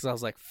 Yep. Because I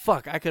was like,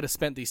 fuck, I could have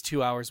spent these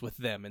 2 hours with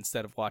them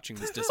instead of watching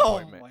this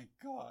disappointment. Oh my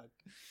God.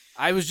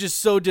 I was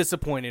just so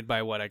disappointed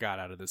by what I got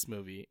out of this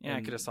movie. Yeah,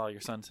 I could have saw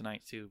your son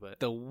tonight too, but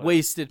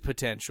wasted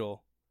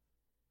potential.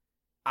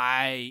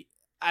 I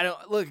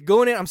don't look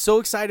going in. I'm so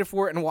excited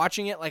for it and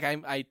watching it. Like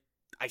I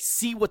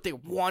see what they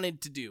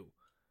wanted to do.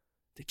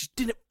 They just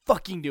didn't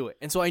fucking do it,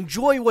 and so I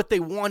enjoy what they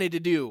wanted to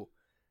do,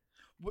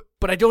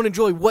 but I don't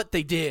enjoy what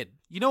they did.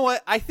 You know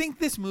what? I think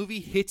this movie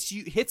hits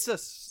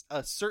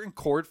a certain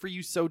chord for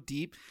you so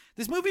deep.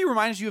 This movie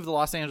reminds you of the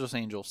Los Angeles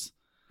Angels.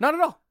 Not at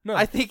all. No.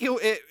 I think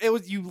it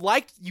was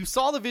you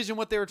saw the vision,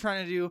 what they were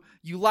trying to do.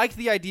 You liked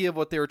the idea of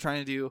what they were trying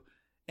to do,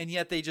 and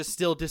yet they just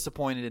still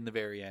disappointed in the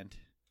very end.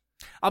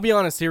 I'll be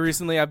honest here.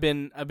 Recently, I've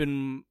been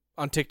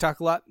on TikTok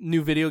a lot.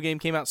 New video game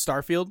came out,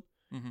 Starfield,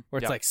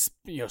 where it's like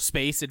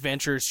space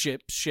adventures,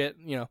 shit.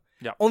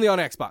 Only on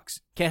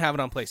Xbox. Can't have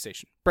it on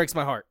PlayStation. Breaks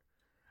my heart.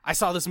 I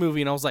saw this movie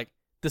and I was like,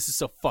 this is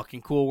so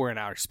fucking cool. We're in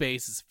outer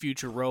space. It's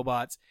future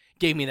robots.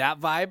 Gave me that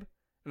vibe.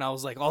 And I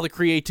was like, all the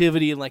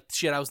creativity and like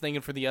shit I was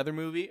thinking for the other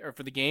movie or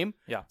for the game.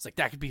 Yeah. It's like,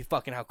 that could be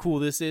fucking how cool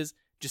this is.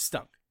 Just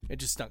stunk. It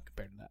just stunk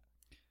compared to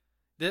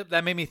that.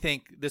 That made me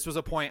think this was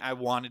a point I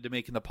wanted to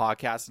make in the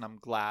podcast, and I'm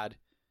glad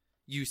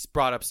you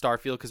brought up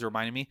Starfield because it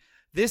reminded me.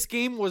 This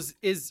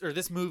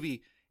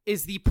movie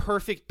is the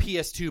perfect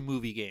PS2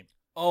 movie game.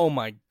 Oh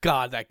my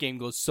God, that game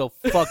goes so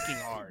fucking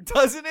hard.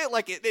 Doesn't it?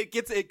 Like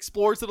it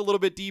explores it a little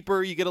bit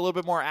deeper. You get a little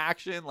bit more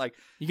action. Like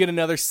you get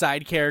another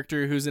side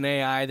character who's an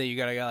AI that you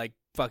gotta like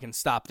fucking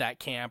stop that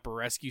camp or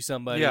rescue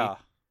somebody. Yeah.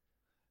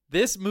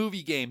 This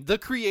movie game, the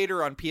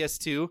creator on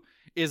PS2,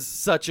 is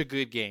such a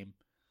good game.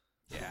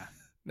 Yeah.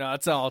 No,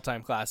 it's an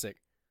all-time classic.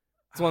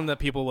 It's one that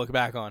people look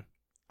back on.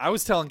 I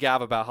was telling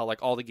Gav about how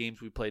like all the games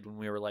we played when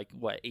we were like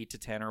 8 to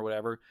 10 or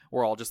whatever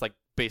were all just like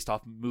based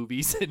off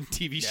movies and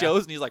TV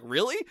shows, and he's like,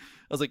 "Really?" I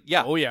was like,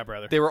 "Yeah." Oh yeah,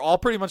 brother. They were all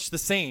pretty much the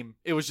same.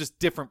 It was just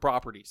different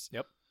properties.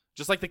 Yep.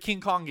 Just like the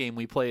King Kong game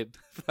we played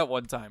that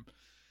one time.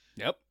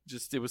 Yep.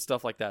 Just it was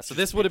stuff like that. So Just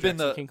this would have been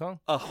Jackson, King Kong.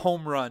 a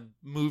home run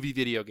movie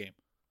video game.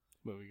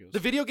 Movie goes. The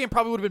video game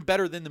probably would have been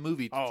better than the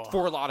movie Oh,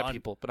 for a lot of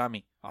people, but not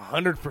me.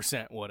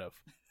 100% would have.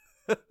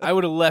 I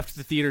would have left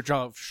the theater,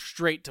 drove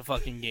straight to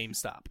fucking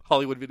GameStop.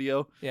 Hollywood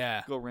Video.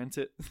 Yeah. Go rent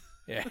it.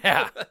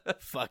 Yeah.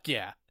 Fuck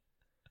yeah.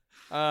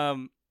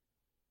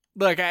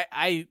 Look,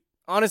 I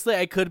honestly,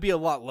 I could be a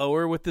lot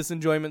lower with this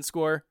enjoyment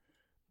score,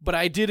 but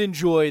I did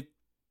enjoy.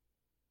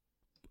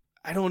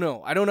 I don't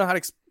know how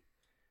to.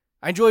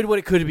 I enjoyed what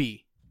it could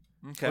be,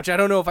 Okay. which I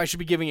don't know if I should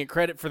be giving it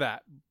credit for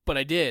that, but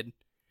I did.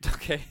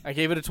 Okay. I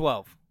gave it a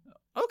 12.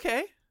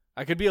 Okay.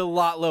 I could be a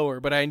lot lower,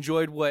 but I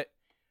enjoyed what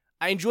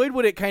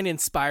it kind of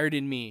inspired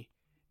in me.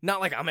 Not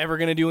like I'm ever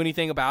gonna do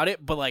anything about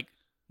it, but like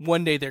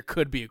one day there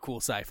could be a cool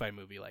sci-fi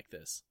movie like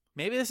this.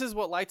 Maybe this is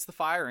what lights the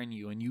fire in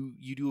you, and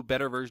you do a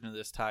better version of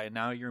this, Ty, and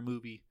now you're a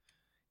movie.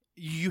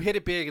 You hit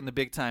it big in the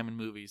big time in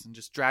movies, and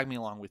just drag me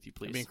along with you,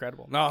 please. That'd be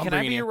incredible. No, I'm Can I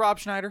bringing be you. your Rob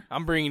Schneider?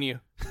 I'm bringing you.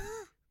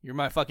 You're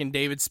my fucking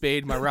David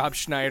Spade, my Rob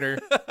Schneider,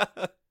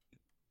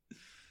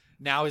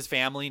 Now his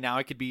family. Now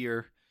I could be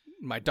your...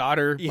 my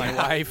daughter, my Yeah.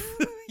 wife,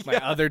 my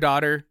Yeah. other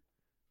daughter.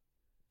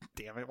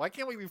 Damn it. Why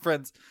can't we be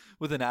friends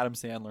with an Adam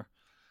Sandler?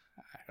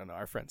 I don't know.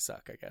 Our friends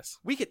suck, I guess.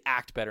 We could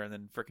act better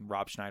than freaking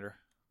Rob Schneider.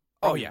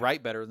 Oh, Probably yeah.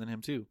 write better than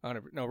him, too.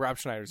 No, Rob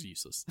Schneider's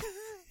useless.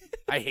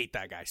 I hate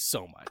that guy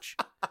so much.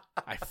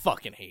 I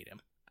fucking hate him.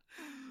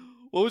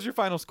 What was your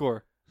final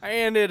score? I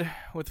ended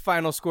with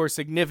final score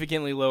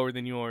significantly lower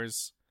than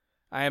yours.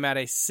 I am at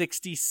a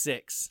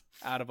 66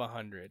 out of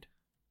 100.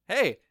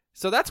 Hey,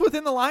 so that's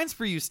within the lines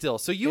for you still.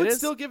 So you It would is.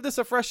 still give this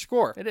a fresh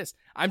score. It is.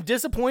 I'm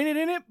disappointed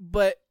in it,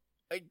 but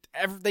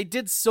they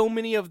did so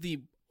many of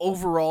the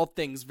overall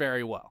things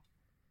very well.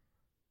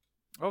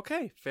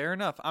 Okay, fair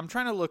enough. I'm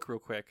trying to look real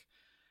quick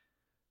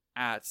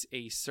at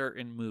a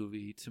certain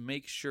movie to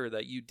make sure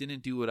that you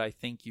didn't do what I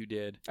think you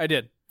did. I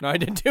did. No, I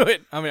didn't do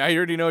it. I mean, I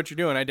already know what you're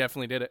doing. I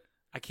definitely did it.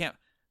 I can't.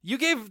 You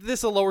gave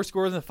this a lower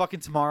score than the fucking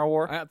Tomorrow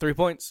War. I got 3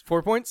 points.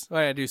 4 points? Oh,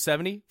 I do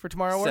 70 for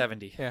Tomorrow War?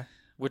 70. Yeah.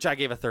 Which I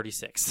gave a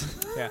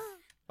 36. Yeah.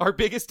 Our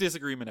biggest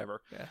disagreement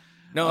ever. Yeah.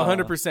 No,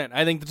 100%.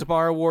 I think the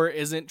Tomorrow War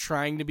isn't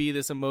trying to be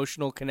this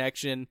emotional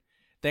connection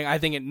thing. I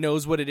think it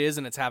knows what it is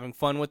and it's having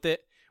fun with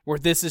it. Where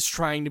this is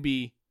trying to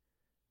be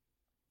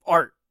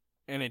art.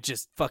 And it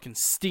just fucking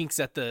stinks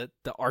at the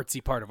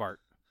artsy part of art.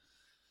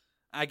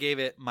 I gave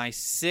it my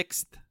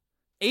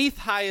eighth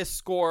highest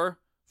score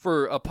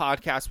for a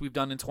podcast we've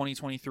done in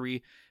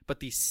 2023, but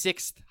the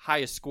sixth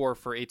highest score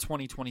for a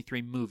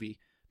 2023 movie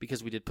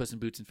because we did Puss in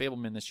Boots and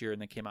Fableman this year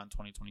and they came out in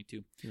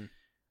 2022.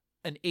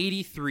 An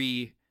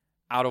 83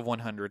 out of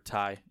 100,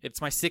 Ty.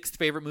 It's my sixth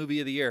favorite movie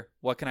of the year.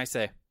 What can I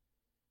say?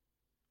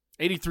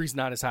 83 is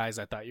not as high as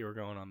I thought you were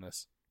going on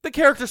this. The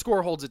character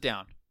score holds it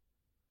down.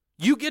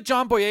 You get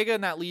John Boyega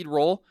in that lead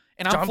role,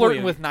 and I'm John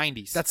flirting Boyega. with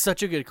 90s. That's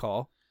such a good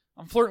call.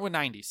 I'm flirting with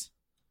 90s.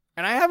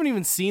 And I haven't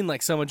even seen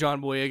like some of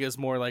John Boyega's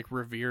more like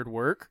revered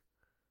work.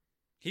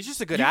 He's just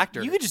a good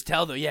actor. You could just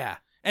tell though, yeah.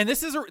 And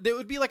this is it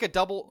would be like a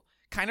double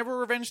kind of a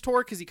revenge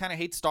tour because he kind of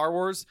hates Star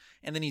Wars,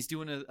 and then he's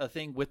doing a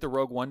thing with the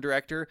Rogue One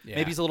director. Yeah.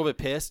 Maybe he's a little bit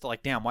pissed,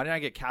 like, damn, why didn't I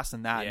get cast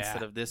in that Yeah.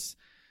 instead of this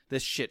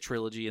shit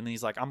trilogy? And then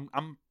he's like,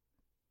 I'm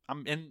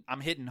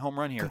hitting home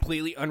run here.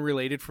 Completely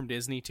unrelated from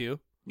Disney too.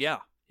 Yeah,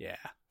 Yeah.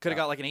 could have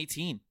got like an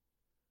 18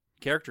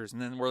 characters,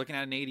 and then we're looking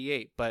at an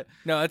 88. But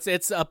No,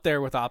 it's up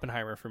there with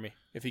Oppenheimer for me.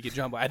 If you get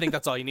John Boyega, I think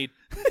that's all you need.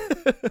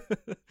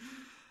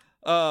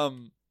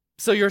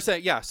 so you're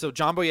saying, yeah, so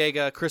John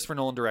Boyega, Christopher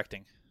Nolan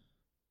directing.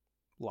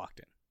 Locked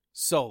in.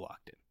 So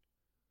locked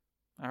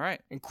in. All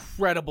right.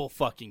 Incredible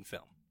fucking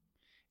film.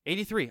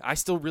 83. I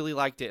still really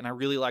liked it, and I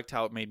really liked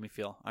how it made me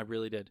feel. I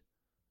really did.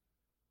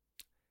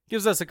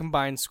 Gives us a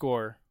combined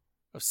score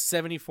of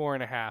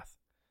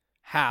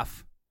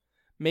 74.5,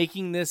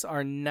 making this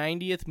our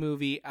 90th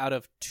movie out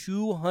of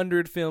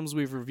 200 films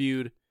we've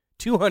reviewed.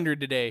 200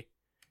 today,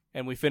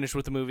 and we finished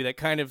with a movie that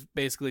kind of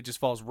basically just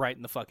falls right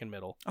in the fucking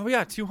middle. Oh,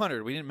 yeah,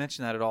 200. We didn't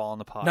mention that at all on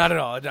the pod. Not at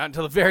all. Not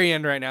until the very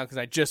end right now, because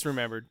I just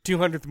remembered.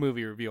 200th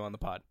movie review on the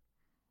pod.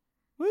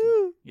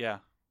 Woo! Yeah.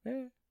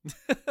 Yeah.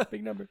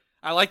 Big number.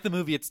 I like the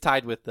movie it's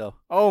tied with, though.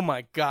 Oh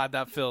my god,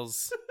 that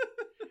feels...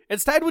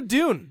 It's tied with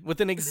Dune,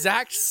 with an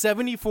exact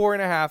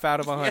 74.5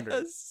 out of 100.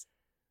 Yes.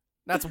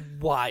 That's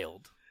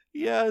wild.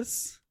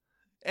 Yes.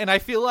 And I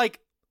feel like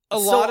a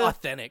So lot of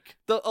authentic.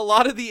 a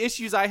lot of the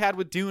issues I had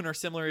with Dune are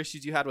similar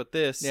issues you had with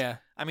this. Yeah.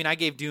 I mean, I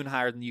gave Dune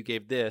higher than you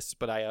gave this,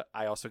 but I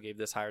also gave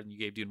this higher than you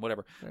gave Dune,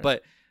 whatever. Yeah.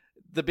 But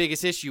the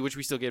biggest issue, which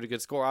we still gave a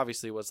good score,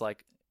 obviously, was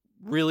like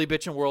really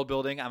bitchin' world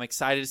building. I'm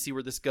excited to see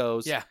where this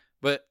goes. Yeah.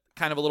 But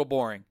kind of a little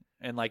boring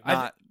and like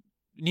not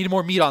needed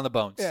more meat on the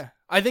bones. Yeah.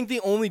 I think the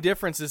only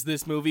difference is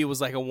this movie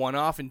was like a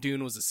one-off and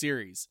Dune was a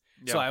series.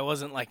 So Yeah. I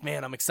wasn't like,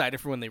 man, I'm excited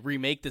for when they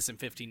remake this in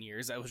 15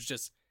 years. I was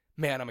just,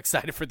 man, I'm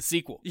excited for the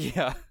sequel.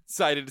 Yeah.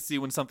 Excited to see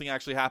when something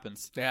actually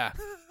happens. Yeah.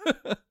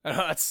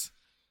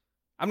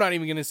 I'm not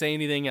even going to say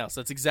anything else.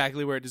 That's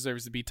exactly where it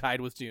deserves to be, tied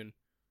with Dune.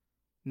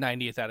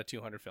 90th out of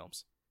 200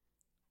 films.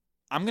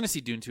 I'm going to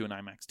see Dune 2 in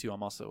IMAX, too.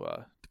 I'm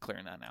also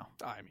declaring that now.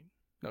 I mean,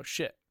 no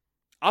shit.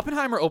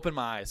 Oppenheimer opened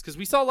my eyes because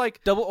we saw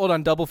like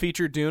double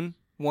feature Dune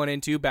 1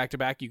 and 2 back to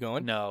back. You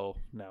going? no,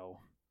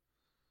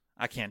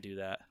 I can't do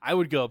that. I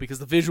would go because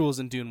the visuals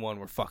in Dune 1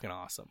 were fucking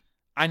awesome.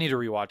 I need to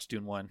rewatch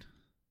Dune 1.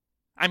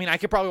 I mean, I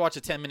could probably watch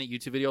a 10-minute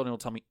YouTube video and it'll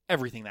tell me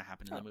everything that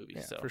happened in the movie.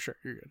 Yeah, so for sure,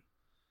 you're good.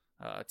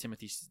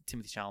 Timothy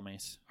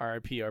Chalamet.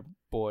 R.I.P. our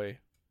boy.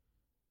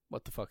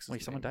 What the fuck's his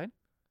Wait, name? someone died?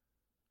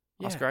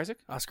 Yeah. Oscar Isaac?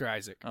 Oscar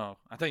Isaac. Oh,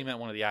 I thought you meant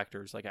one of the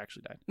actors like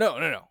actually died. No.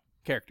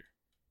 Character.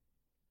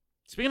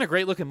 Speaking of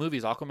great looking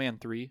movies, Aquaman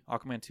 3,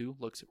 Aquaman 2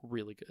 looks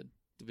really good.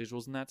 The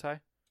visuals in that, Ty?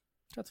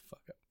 Shut the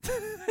fuck up.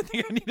 I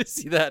think I need to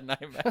see that in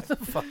IMAX. Shut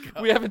the fuck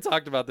up. We haven't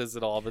talked about this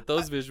at all, but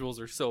those visuals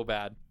are so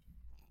bad.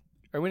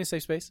 Are we in a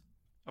safe space?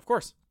 Of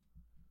course.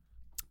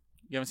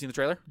 You haven't seen the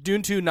trailer?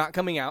 Dune 2 not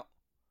coming out.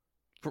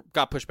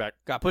 Got pushed back.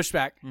 Got pushed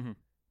back. Mm-hmm.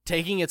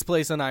 Taking its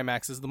place on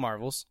IMAX is The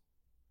Marvels.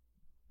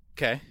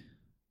 Okay.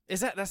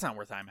 That's not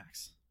worth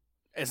IMAX.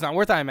 It's not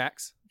worth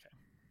IMAX.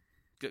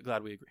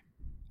 Glad we agree.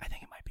 I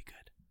think it might be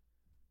good.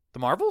 The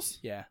Marvels?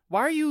 Yeah.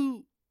 Why are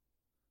you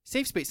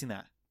safe spacing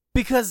that?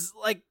 Because,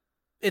 like,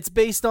 it's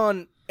based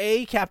on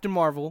A, Captain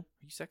Marvel.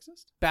 Are you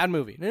sexist? Bad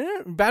movie.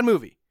 Bad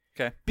movie.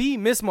 Okay. B,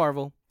 Miss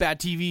Marvel. Bad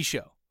TV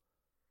show.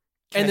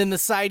 And then the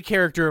side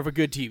character of a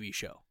good TV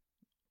show.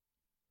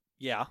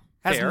 Yeah.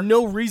 Has Fair.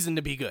 no reason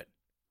to be good.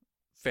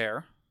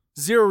 Fair.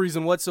 Zero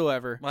reason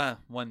whatsoever. Well,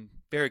 one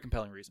very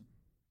compelling reason.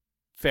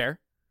 Fair.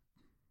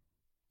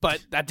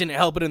 But that didn't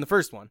help it in the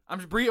first one.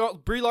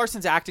 Brie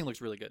Larson's acting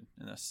looks really good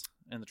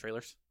in the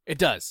trailers. It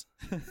does.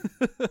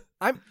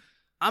 I'm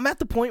at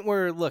the point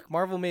where, look,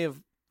 Marvel may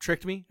have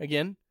tricked me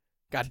again.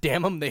 God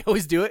damn them. They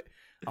always do it.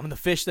 I'm the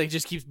fish that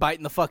just keeps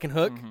biting the fucking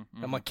hook.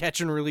 I'm a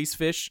catch and release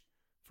fish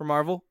for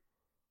Marvel.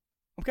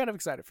 I'm kind of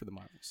excited for the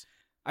Marvels.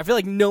 I feel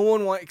like no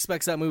one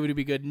expects that movie to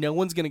be good. No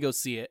one's going to go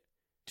see it.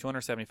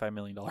 $275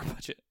 million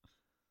budget.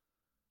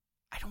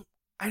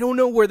 I don't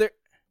know where they're...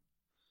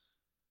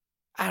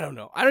 I don't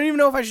know. I don't even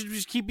know if I should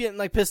just keep getting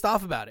like pissed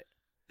off about it.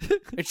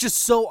 It's just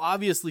so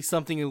obviously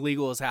something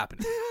illegal is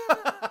happening.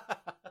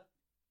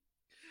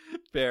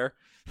 Fair.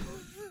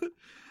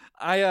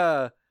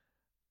 I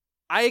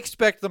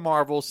expect the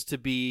Marvels to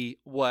be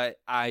what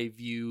I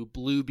view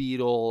Blue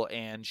Beetle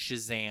and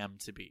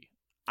Shazam to be.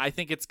 I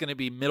think it's going to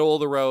be middle of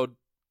the road,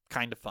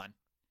 kind of fun.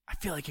 I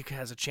feel like it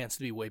has a chance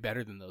to be way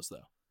better than those,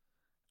 though.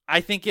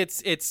 I think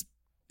it's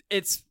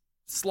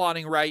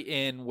slotting right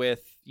in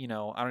with, I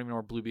don't even know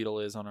where Blue Beetle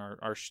is on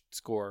our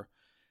score,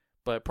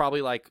 but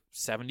probably like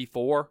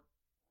 74,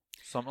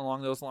 something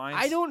along those lines.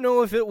 I don't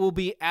know if it will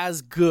be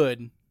as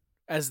good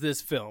as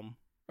this film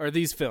or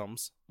these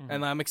films,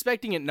 and I'm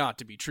expecting it not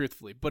to be,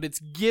 truthfully, but it's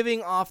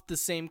giving off the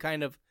same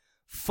kind of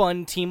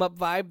fun team-up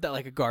vibe that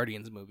like a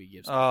Guardians movie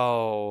gives me.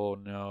 Oh,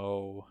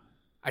 no.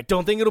 I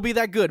don't think it'll be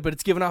that good, but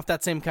it's giving off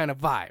that same kind of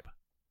vibe.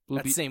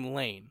 Same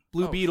lane.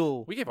 Blue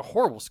Beetle. We gave a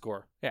horrible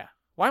score. Yeah.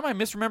 Why am I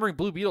misremembering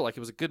Blue Beetle like it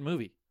was a good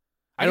movie?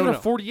 I don't know.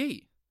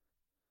 48.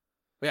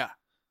 Yeah.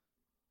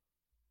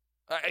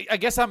 I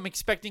guess I'm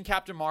expecting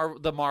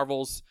the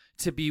Marvels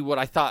to be what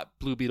I thought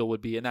Blue Beetle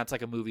would be, and that's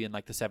like a movie in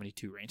like the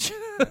 72 range.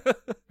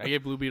 I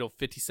gave Blue Beetle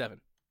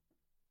 57.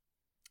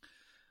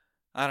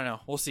 I don't know.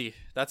 We'll see.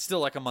 That's still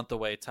like a month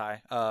away,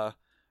 Ty.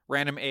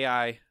 Random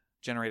AI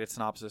generated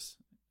synopsis.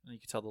 You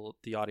can tell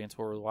the audience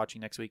what we're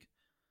watching next week.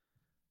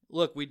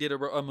 Look, we did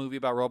a movie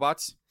about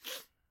robots,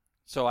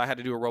 so I had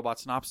to do a robot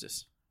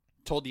synopsis.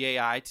 Told the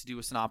AI to do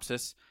a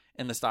synopsis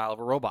in the style of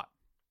a robot.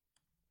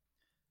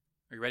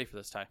 Are you ready for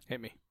this, Ty? Hit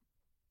me.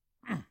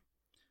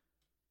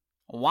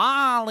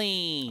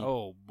 Wally.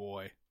 Oh,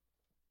 boy.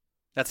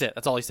 That's it.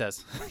 That's all he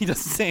says. He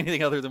doesn't say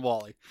anything other than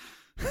Wally.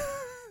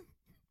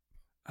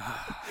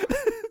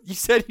 You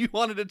said you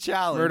wanted a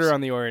challenge. Murder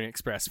on the Orient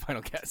Express.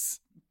 Final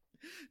guess.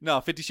 No,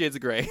 50 Shades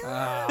of Grey.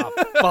 Ah,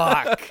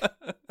 fuck.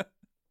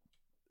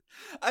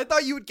 I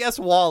thought you would guess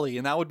Wally,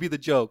 and that would be the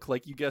joke.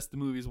 Like, you guessed the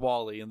movie's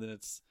Wally, and then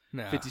it's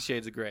 50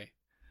 Shades of Grey.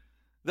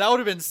 That would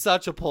have been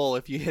such a pull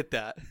if you hit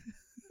that.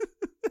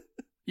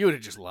 You would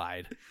have just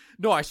lied.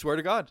 No, I swear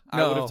to God.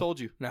 No. I would have told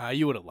you. Nah,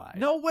 you would have lied.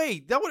 No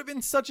way. That would have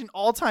been such an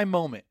all-time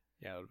moment.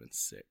 Yeah, it would have been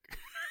sick.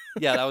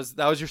 Yeah,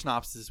 that was your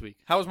synopsis this week.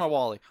 How was my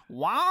Wally?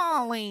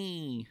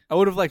 Wally. I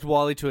would have liked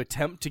Wally to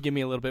attempt to give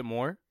me a little bit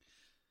more.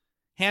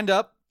 Hand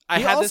up.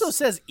 He also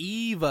says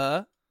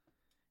Eva.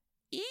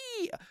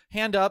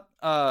 Hand up.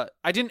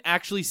 I didn't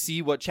actually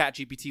see what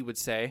ChatGPT would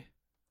say.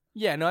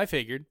 Yeah, no, I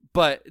figured.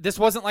 But this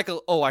wasn't like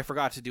I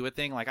forgot to do a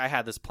thing. Like, I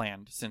had this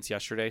planned since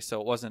yesterday, so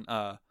it wasn't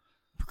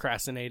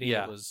procrastinating.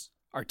 Yeah. It was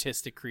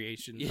artistic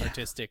creation,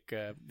 artistic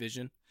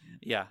vision.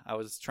 Yeah, I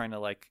was trying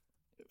to I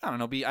don't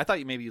know, I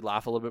thought maybe you'd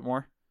laugh a little bit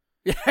more.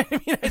 Yeah, I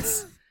mean,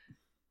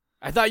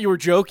 I thought you were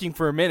joking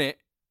for a minute,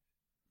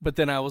 but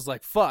then I was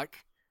like, fuck,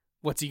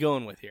 what's he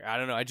going with here? I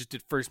don't know. I just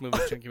did first movie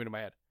that came into my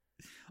head.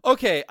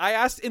 Okay, I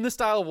asked in the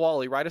style of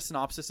Wall-E, write a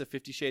synopsis of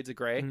 50 Shades of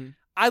Grey. Mm-hmm.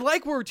 I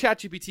like where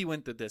ChatGPT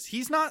went with this.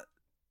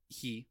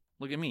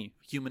 Look at me,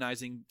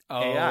 humanizing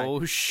AI.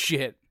 Oh,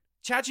 shit.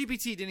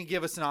 ChatGPT didn't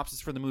give a synopsis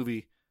for the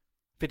movie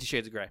 50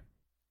 Shades of Grey.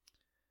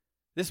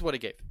 This is what it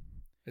gave.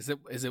 Is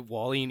it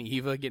Wally and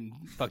Eva getting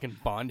fucking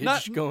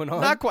bondage going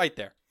on? Not quite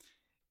there.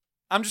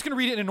 I'm just going to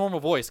read it in a normal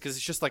voice because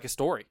it's just like a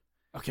story.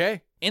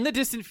 Okay. In the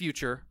distant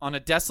future, on a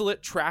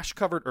desolate,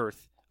 trash-covered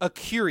Earth, a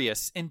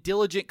curious and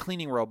diligent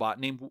cleaning robot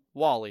named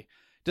Wally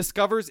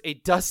discovers a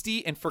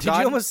dusty and forgotten... Did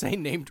you almost say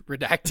named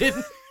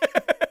Redacted?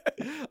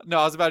 No,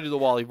 I was about to do the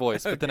Wally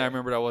voice, but then I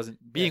remembered I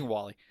wasn't being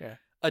Wally. Yeah.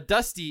 A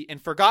dusty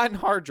and forgotten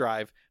hard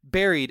drive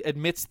buried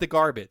amidst the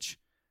garbage.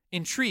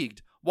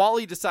 Intrigued,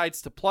 Wally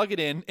decides to plug it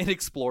in and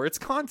explore its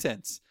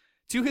contents.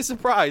 To his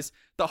surprise,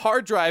 the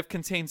hard drive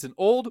contains an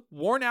old,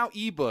 worn-out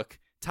ebook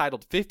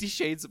titled 50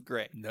 Shades of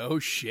Grey. No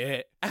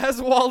shit.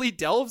 As Wally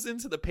delves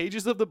into the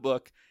pages of the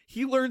book,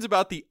 he learns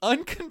about the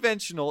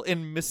unconventional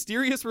and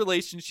mysterious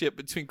relationship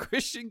between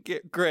Christian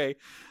Grey,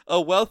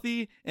 a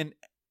wealthy and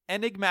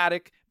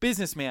enigmatic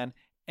businessman,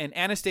 and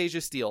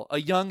Anastasia Steele, a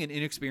young and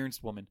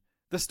inexperienced woman.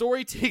 The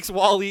story takes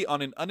Wally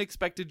on an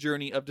unexpected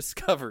journey of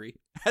discovery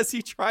as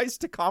he tries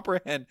to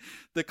comprehend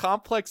the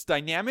complex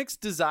dynamics,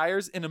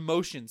 desires, and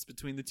emotions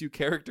between the two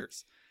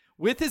characters.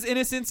 With his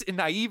innocence and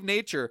naive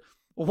nature,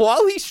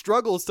 Wally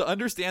struggles to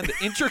understand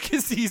the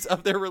intricacies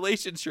of their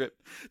relationship,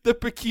 the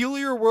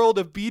peculiar world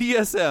of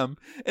BDSM,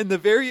 and the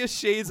various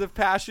shades of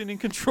passion and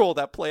control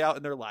that play out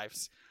in their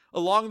lives.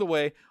 Along the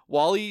way,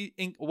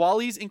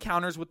 Wally's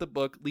encounters with the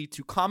book lead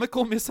to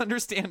comical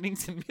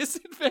misunderstandings and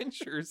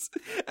misadventures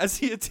as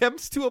he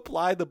attempts to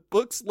apply the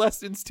book's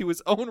lessons to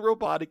his own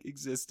robotic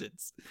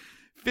existence.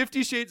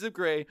 50 Shades of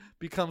Grey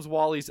becomes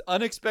Wally's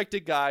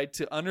unexpected guide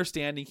to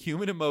understanding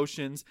human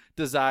emotions,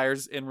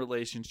 desires, and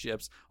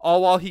relationships,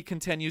 all while he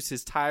continues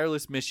his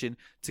tireless mission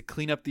to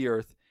clean up the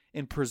earth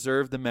and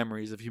preserve the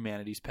memories of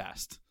humanity's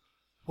past.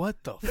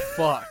 What the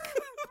fuck?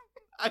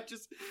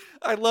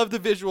 I love the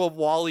visual of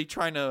Wally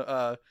trying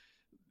to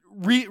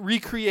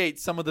recreate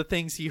some of the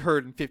things he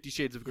heard in 50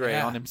 Shades of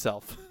Grey on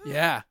himself.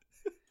 Yeah.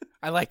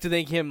 I like to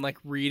think him like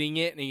reading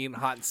it and eating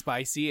hot and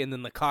spicy, and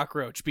then the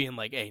cockroach being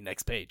like, hey,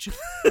 next page.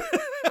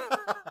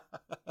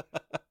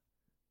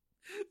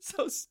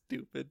 So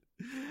stupid.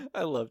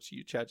 I love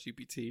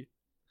ChatGPT.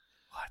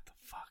 What the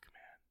fuck,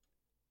 man?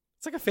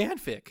 It's like a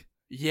fanfic.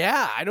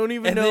 Yeah, I don't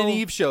even and know. And then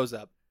Eve shows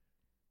up.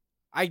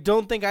 I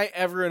don't think I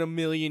ever in a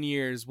million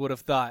years would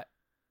have thought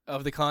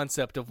of the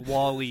concept of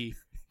Wally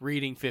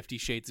reading 50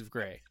 Shades of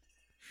Grey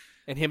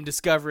and him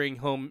discovering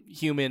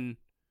human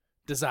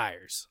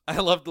desires. I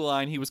love the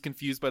line, he was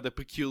confused by the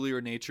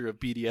peculiar nature of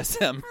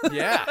BDSM.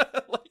 Yeah.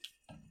 Like,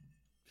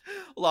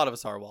 a lot of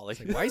us are, Wally.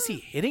 Like, why is he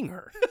hitting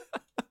her?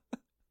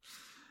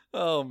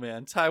 Oh,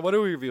 man. Ty, what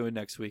are we reviewing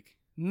next week?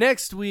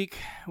 Next week,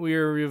 we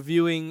are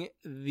reviewing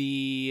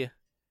the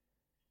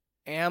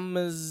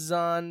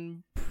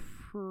Amazon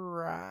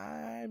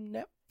Prime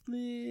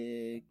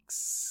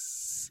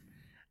Netflix.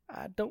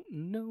 I don't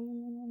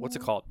know. What's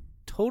it called?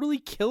 Totally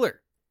Killer.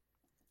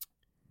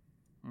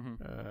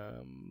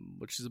 Mm-hmm.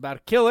 Which is about a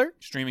killer.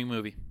 Streaming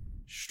movie.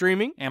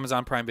 Streaming.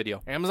 Amazon Prime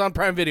Video. Amazon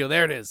Prime Video.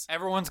 There it is.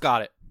 Everyone's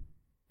got it.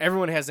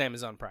 Everyone has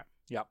Amazon Prime.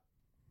 Yep.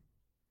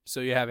 So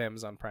you have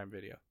Amazon Prime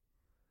Video.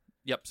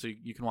 Yep, so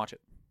you can watch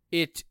it.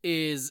 It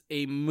is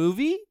a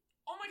movie.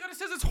 Oh my god, it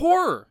says it's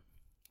horror.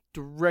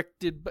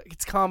 Directed by...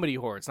 It's comedy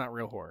horror. It's not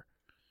real horror.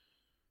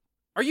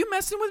 Are you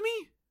messing with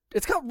me?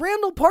 It's got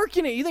Randall Park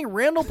in it. You think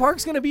Randall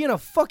Park's going to be in a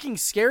fucking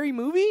scary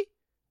movie?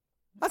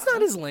 That's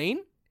not his lane.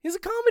 He's a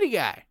comedy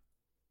guy.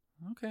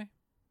 Okay.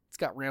 It's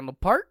got Randall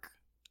Park.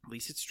 At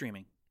least it's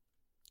streaming.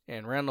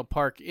 And Randall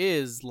Park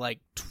is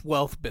like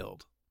 12th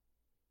build.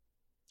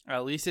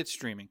 At least it's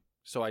streaming.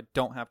 So I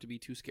don't have to be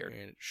too scared.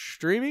 And it's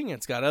streaming.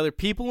 It's got other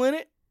people in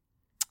it.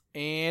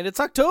 And it's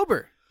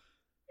October.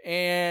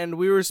 And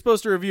we were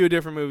supposed to review a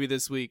different movie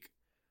this week.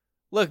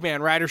 Look,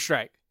 man, Writer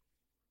Strike.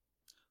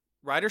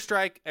 Writer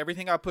Strike,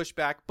 everything got pushed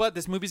back, but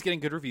this movie's getting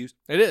good reviews.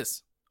 It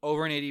is.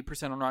 Over an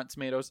 80% on Rotten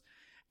Tomatoes.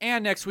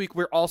 And next week,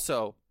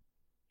 we'll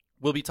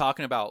be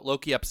talking about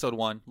Loki Episode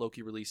 1.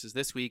 Loki releases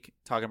this week,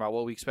 talking about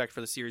what we expect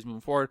for the series moving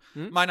forward.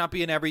 Mm-hmm. Might not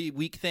be an every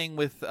week thing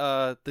with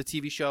the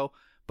TV show,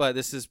 but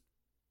this is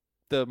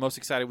the most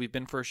excited we've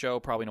been for a show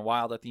probably in a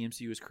while that the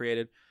MCU has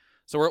created.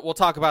 So we'll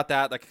talk about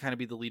that. That could kind of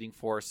be the leading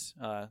force.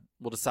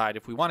 We'll decide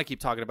if we want to keep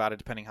talking about it,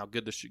 depending how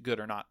good good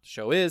or not the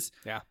show is.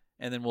 Yeah.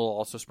 And then we'll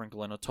also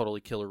sprinkle in a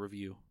Totally Killer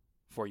review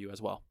for you as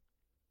well.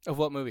 Of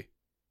what movie?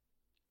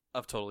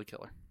 Of Totally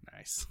Killer.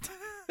 Nice.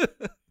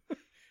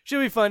 Should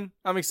be fun.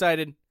 I'm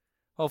excited.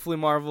 Hopefully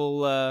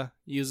Marvel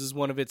uses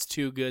one of its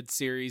two good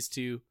series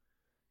to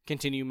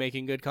continue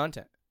making good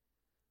content.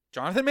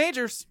 Jonathan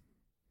Majors.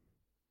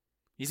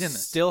 He's in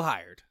this. Still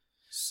hired.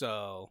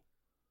 So,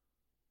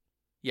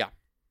 yeah.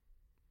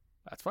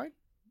 That's fine.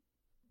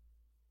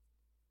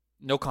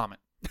 No comment.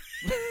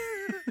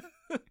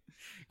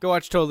 Go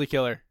watch Totally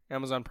Killer,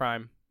 Amazon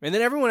Prime. And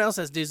then everyone else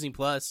has Disney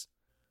Plus.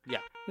 Yeah.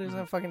 Who doesn't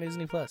have fucking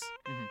Disney Plus?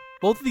 Mm-hmm.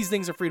 Both of these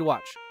things are free to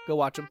watch. Go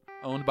watch them.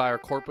 Owned by our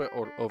corporate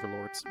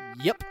overlords.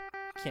 Yep.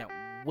 Can't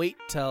wait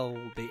till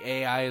the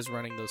AI is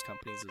running those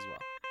companies as well,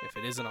 if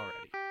it isn't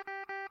already.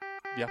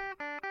 Yeah.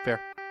 Fair.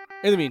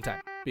 In the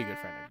meantime, be a good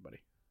friend, everybody.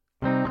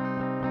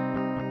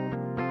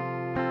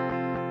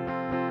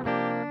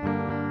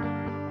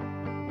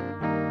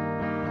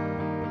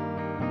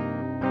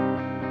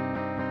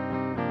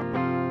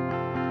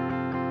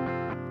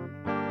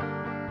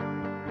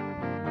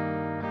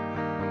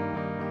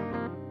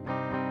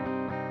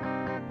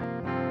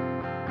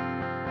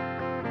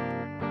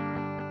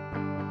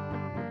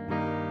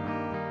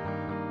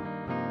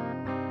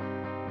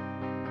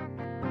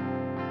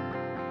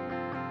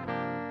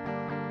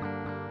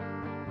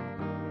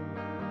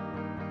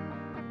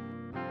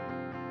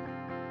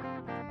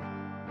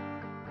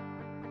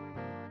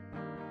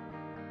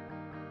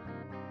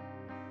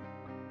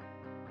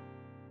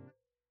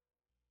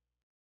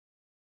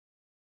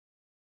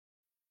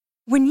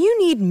 When you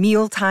need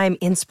mealtime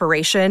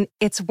inspiration,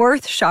 it's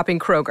worth shopping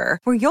Kroger,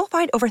 where you'll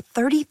find over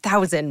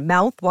 30,000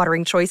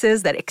 mouth-watering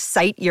choices that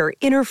excite your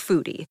inner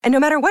foodie. And no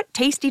matter what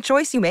tasty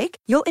choice you make,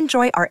 you'll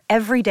enjoy our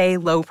everyday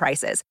low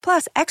prices,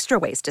 plus extra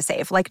ways to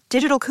save, like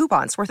digital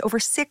coupons worth over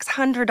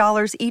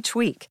 $600 each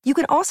week. You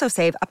can also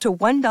save up to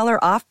 $1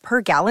 off per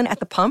gallon at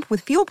the pump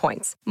with fuel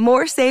points.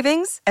 More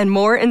savings and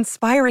more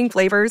inspiring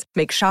flavors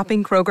make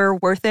shopping Kroger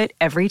worth it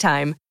every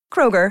time.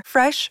 Kroger,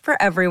 fresh for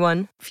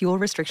everyone. Fuel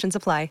restrictions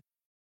apply.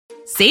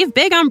 Save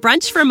big on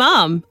brunch for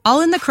mom,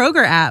 all in the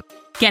Kroger app.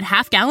 Get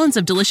half gallons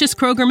of delicious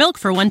Kroger milk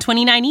for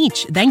 $1.29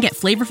 each. Then get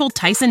flavorful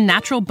Tyson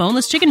natural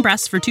boneless chicken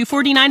breasts for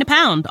 $2.49 a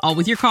pound, all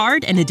with your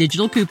card and a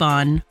digital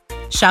coupon.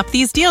 Shop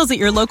these deals at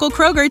your local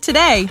Kroger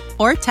today,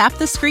 or tap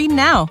the screen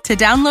now to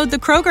download the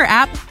Kroger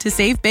app to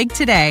save big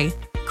today.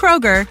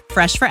 Kroger,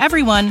 fresh for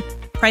everyone.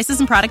 Prices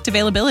and product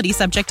availability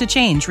subject to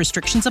change.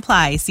 Restrictions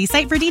apply. See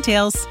site for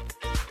details.